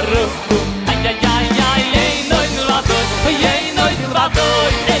Baruch Hu Ay ay ay ay ay noy nuradoy ay noy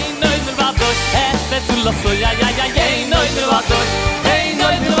nuradoy ay noy nuradoy betul so ay ay ay ay noy nuradoy ay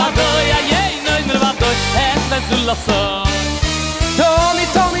noy nuradoy ay noy nuradoy betul so Tommy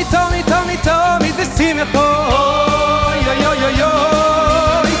Tommy Tommy Tommy Tommy besim kho yo yo yo yo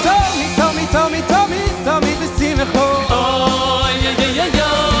Tommy Tommy Tommy Tommy Tommy besim kho yo yo yo yo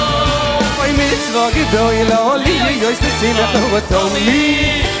mitzvah gedoyla li yois besim kho Tommy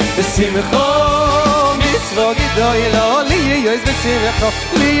besim kho mitzvah gedoyla li yois besim kho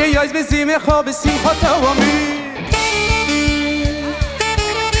li yois besim kho besim kho Tommy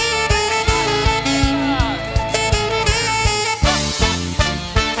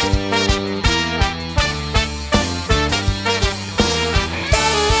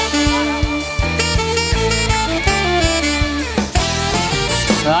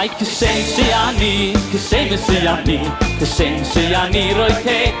Ay kishem sheyani roi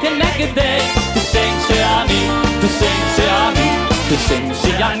te negede kishem sheyani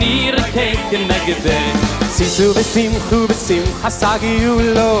roi te negede Sisu besimchu besimcha sagiu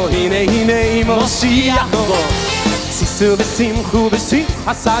lo hine hine Moshiach bo Sisu besimchu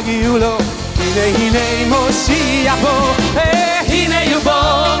besimcha sagiu lo hine hine Moshiach bo hine yu bo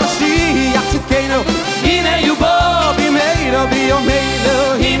Moshiach tzidkenu hine yu bo Bimeiro biyomeinu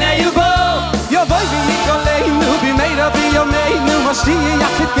hine yu bo Yovoy v'yikoleinu Bimeiro biyomeinu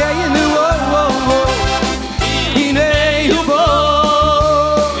Moshiach tzidkenu oh oh oh Hine yu bo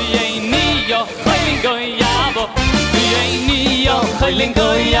Lingo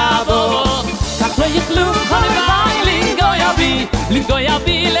yabo Kaklo yiklu Hanevai Lingo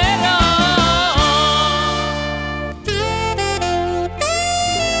yabi lero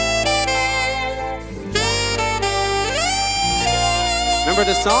Remember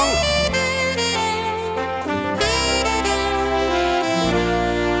the song?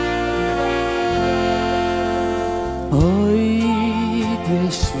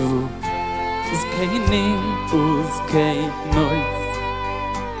 zkeinin uzkeinois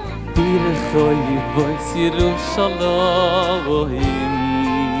dir khoy voy Yerushalayim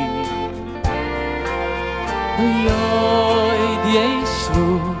Yoy dieshvu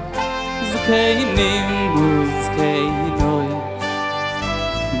zkeinin uzkeinois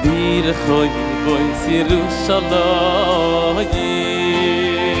dir khoy voy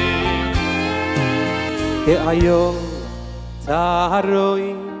Yerushalayim ayom taroy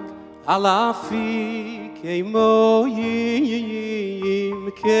alafi keimoyim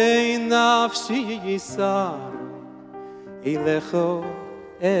kein nafshi yisar ilecho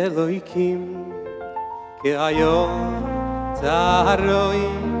eloikim ke ayom taroy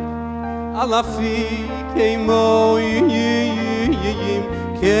alafi keimoyim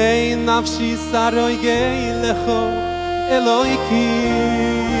kein nafshi saroy ilecho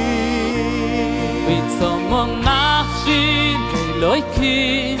eloikim Bitzomon nafshi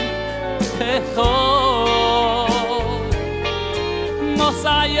eloikim techo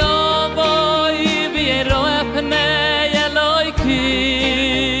Mosayo boy viero pnei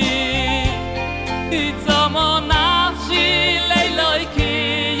eloikim Bitzomon nafshi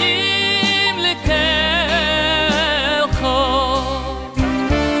eloikim lekelcho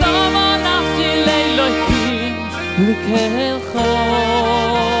Bitzomon nafshi eloikim lekelcho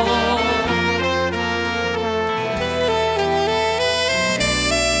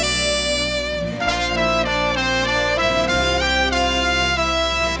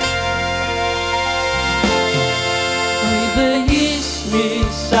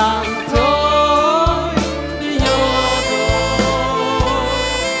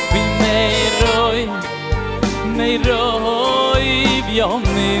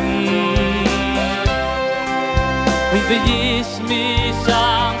Yomim we yish mi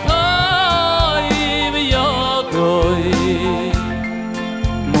sham toy we yodoy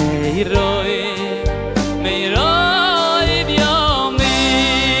meiroy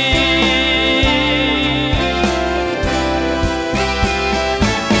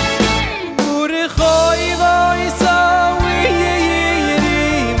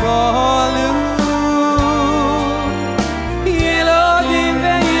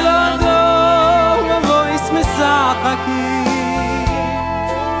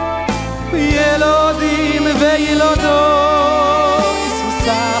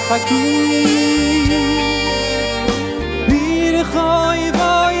Bir khoy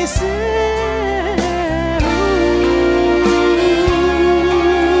voice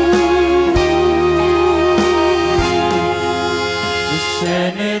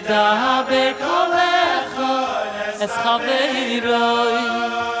Shenida bekolecho es chaveiroi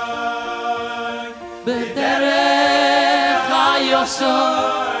bederech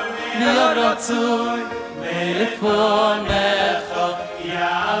hayoshor miyorotzuy melefonecho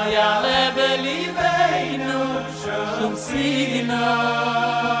Yale belibeinu shum signa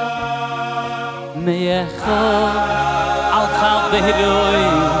Meyecho al chaveroi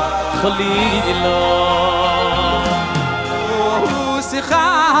cholilo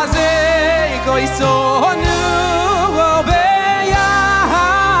Usichaze goisonu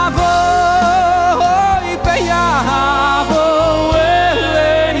beyavo beyavo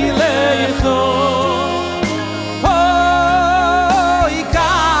eleilecho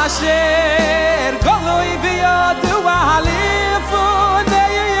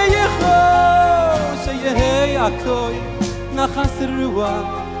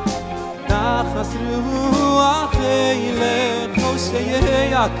Nachas ruach eile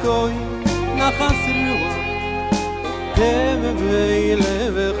Choshei Yaakov Nachas ruach Dem veile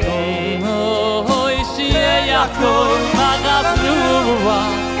vechom Choshei Yaakov Nachas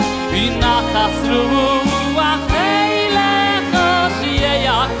ruach Nachas ruach eile Choshei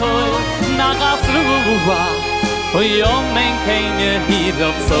Yaakov Nachas ruach Oyom en kein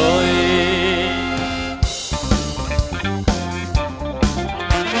yehirotzoy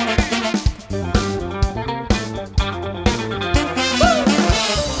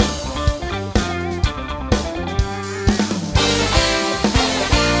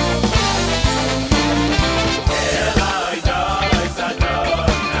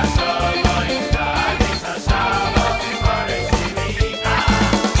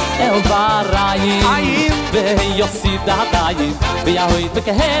Ayim ve yosidadayim ve yahoyt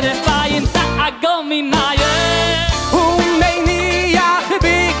bekeherefayim ta'agominayim Umeini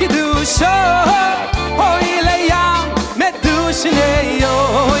yachbik dusho Oy leyam medushineyo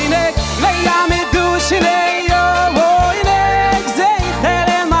Oynek leyam medushineyo Oynek zeicher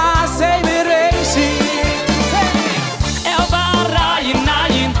masei bereishi El barayim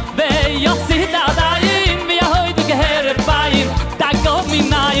nayim ve yosidadayim ve yahoyt bekeherefayim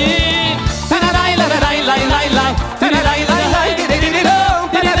ta'agominayim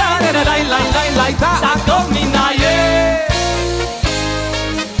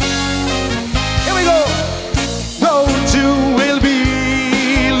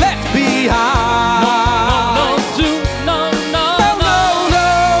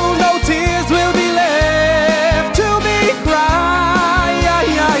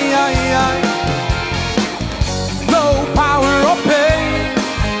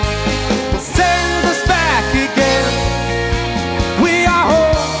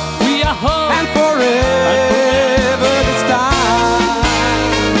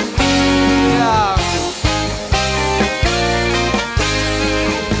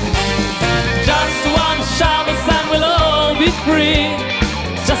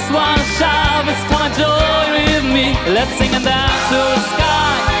one Shabbos, come and join with me. Let's sing and dance to the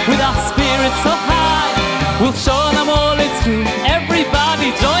sky with our spirits so high. We'll show them all it's true.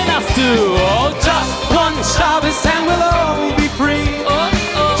 Everybody join us too. Oh, just one Shabbos and we'll all be free.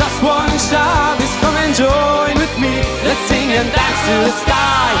 Just one Shabbos, come and join with me. Let's sing and dance to the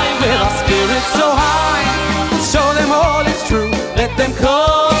sky with our spirits so high. We'll show them all it's true. Let them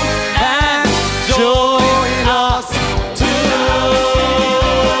come and join us too.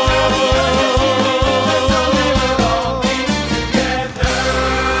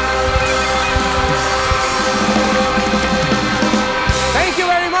 Thank you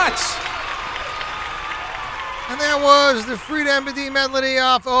very much. And that was the Freedom MBD medley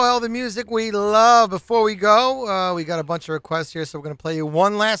off Oh Hell, the music we love. Before we go, we got a bunch of requests here, so we're going to play you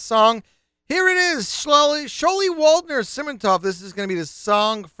one last song. Here it is, Sholi Waldner Simintov. This is going to be the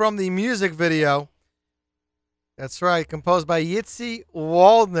song from the music video. That's right, composed by Yitzi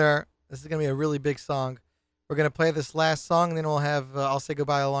Waldner. This is going to be a really big song. We're going to play this last song, and then we'll have I'll Say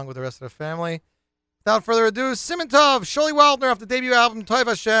Goodbye along with the rest of the family. Without further ado, Simintov, Sholi Waldner off the debut album Tov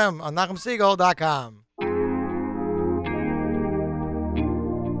Hashem on NachumSegal.com.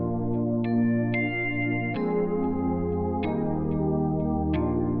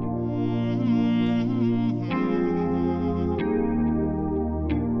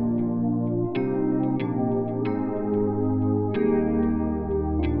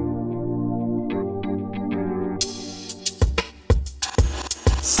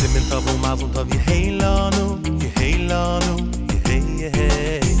 Mazel tov yeheilanu, yeheilanu,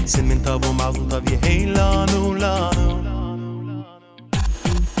 yehei. Simin tov mazel tov yeheilanu, lanu.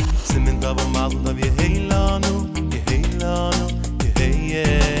 Simin tov mazel tov yeheilanu, yeheilanu,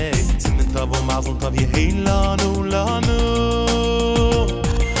 yehei. Simin tov mazel tov yeheilanu, lanu.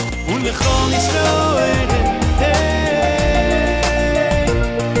 Ulechol Yisroel, hey.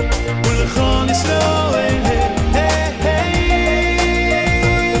 Ulechol Yisroel, hey.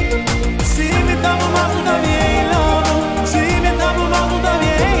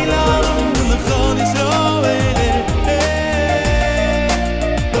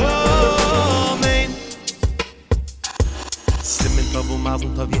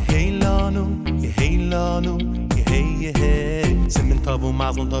 Mazel tov yeheilanu, yeheilanu, yehei yehei. Simin tov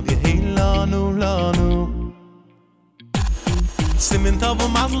mazel tov yeheilanu, lanu. Simin tov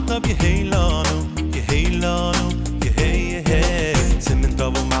mazel tov yeheilanu, yeheilanu, yehei yehei. Simin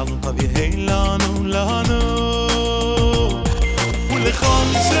tov mazel tov yeheilanu, lanu. Ulechol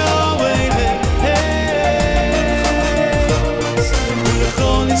Yisroel, hey.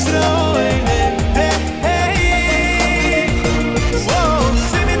 Ulechol Yisroel, hey.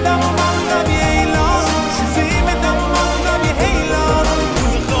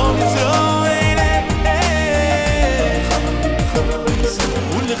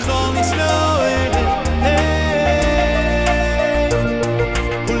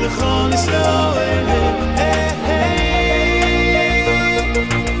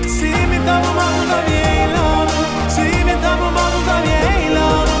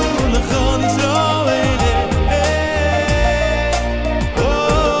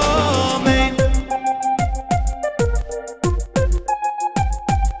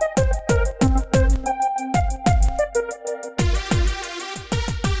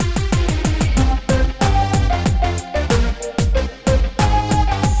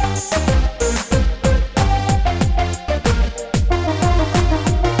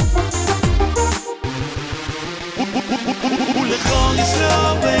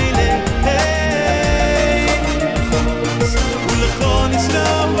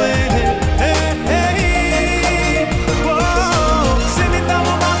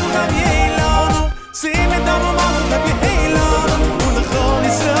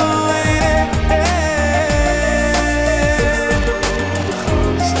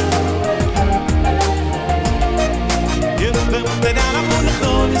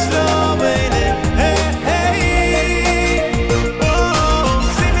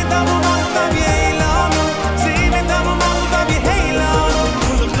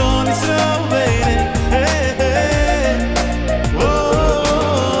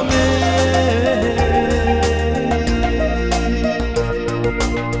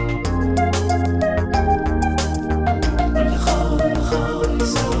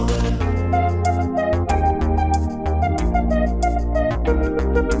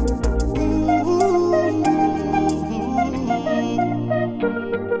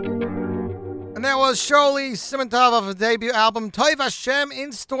 Sholi Simintov of the debut album Tov Hashem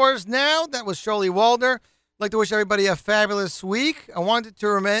in stores now. That was Sholi Waldner. I'd like to wish everybody a fabulous week. I wanted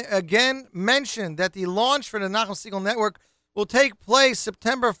to again mention that the launch for the Nachum Segal Network will take place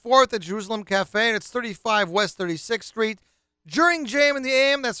September 4th at Jerusalem Cafe, and it's 35 West 36th Street. During JM in the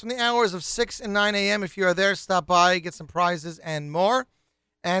AM, that's from the hours of 6 and 9 a.m. If you are there, stop by, get some prizes and more.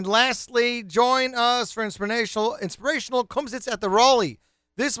 And lastly, join us for inspirational Kumsitz at the Raleigh.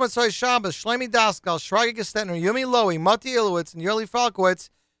 This Motzei Shabbos, Shlomi Daskal, Shragi Gestetner, Yumi Lowy, Mati Ilowitz, and Yerli Falkowitz.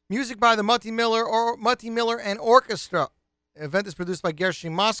 Music by the Mati Miller and Orchestra. The event is produced by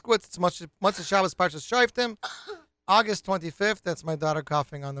Gershon Moskowitz. It's Motzei Shabbos Parshas Shoftim, August 25th. That's my daughter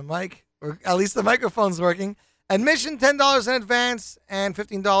coughing on the mic, or at least the microphone's working. Admission $10 in advance and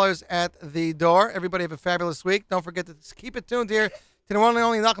 $15 at the door. Everybody have a fabulous week. Don't forget to keep it tuned here to the one and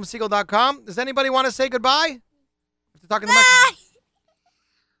only NachumSegal.com. Does anybody want to say goodbye? To talk in the microphone.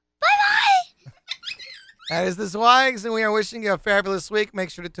 Bye-bye. That is the Swags, and we are wishing you a fabulous week. Make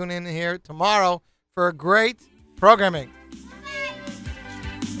sure to tune in here tomorrow for great programming.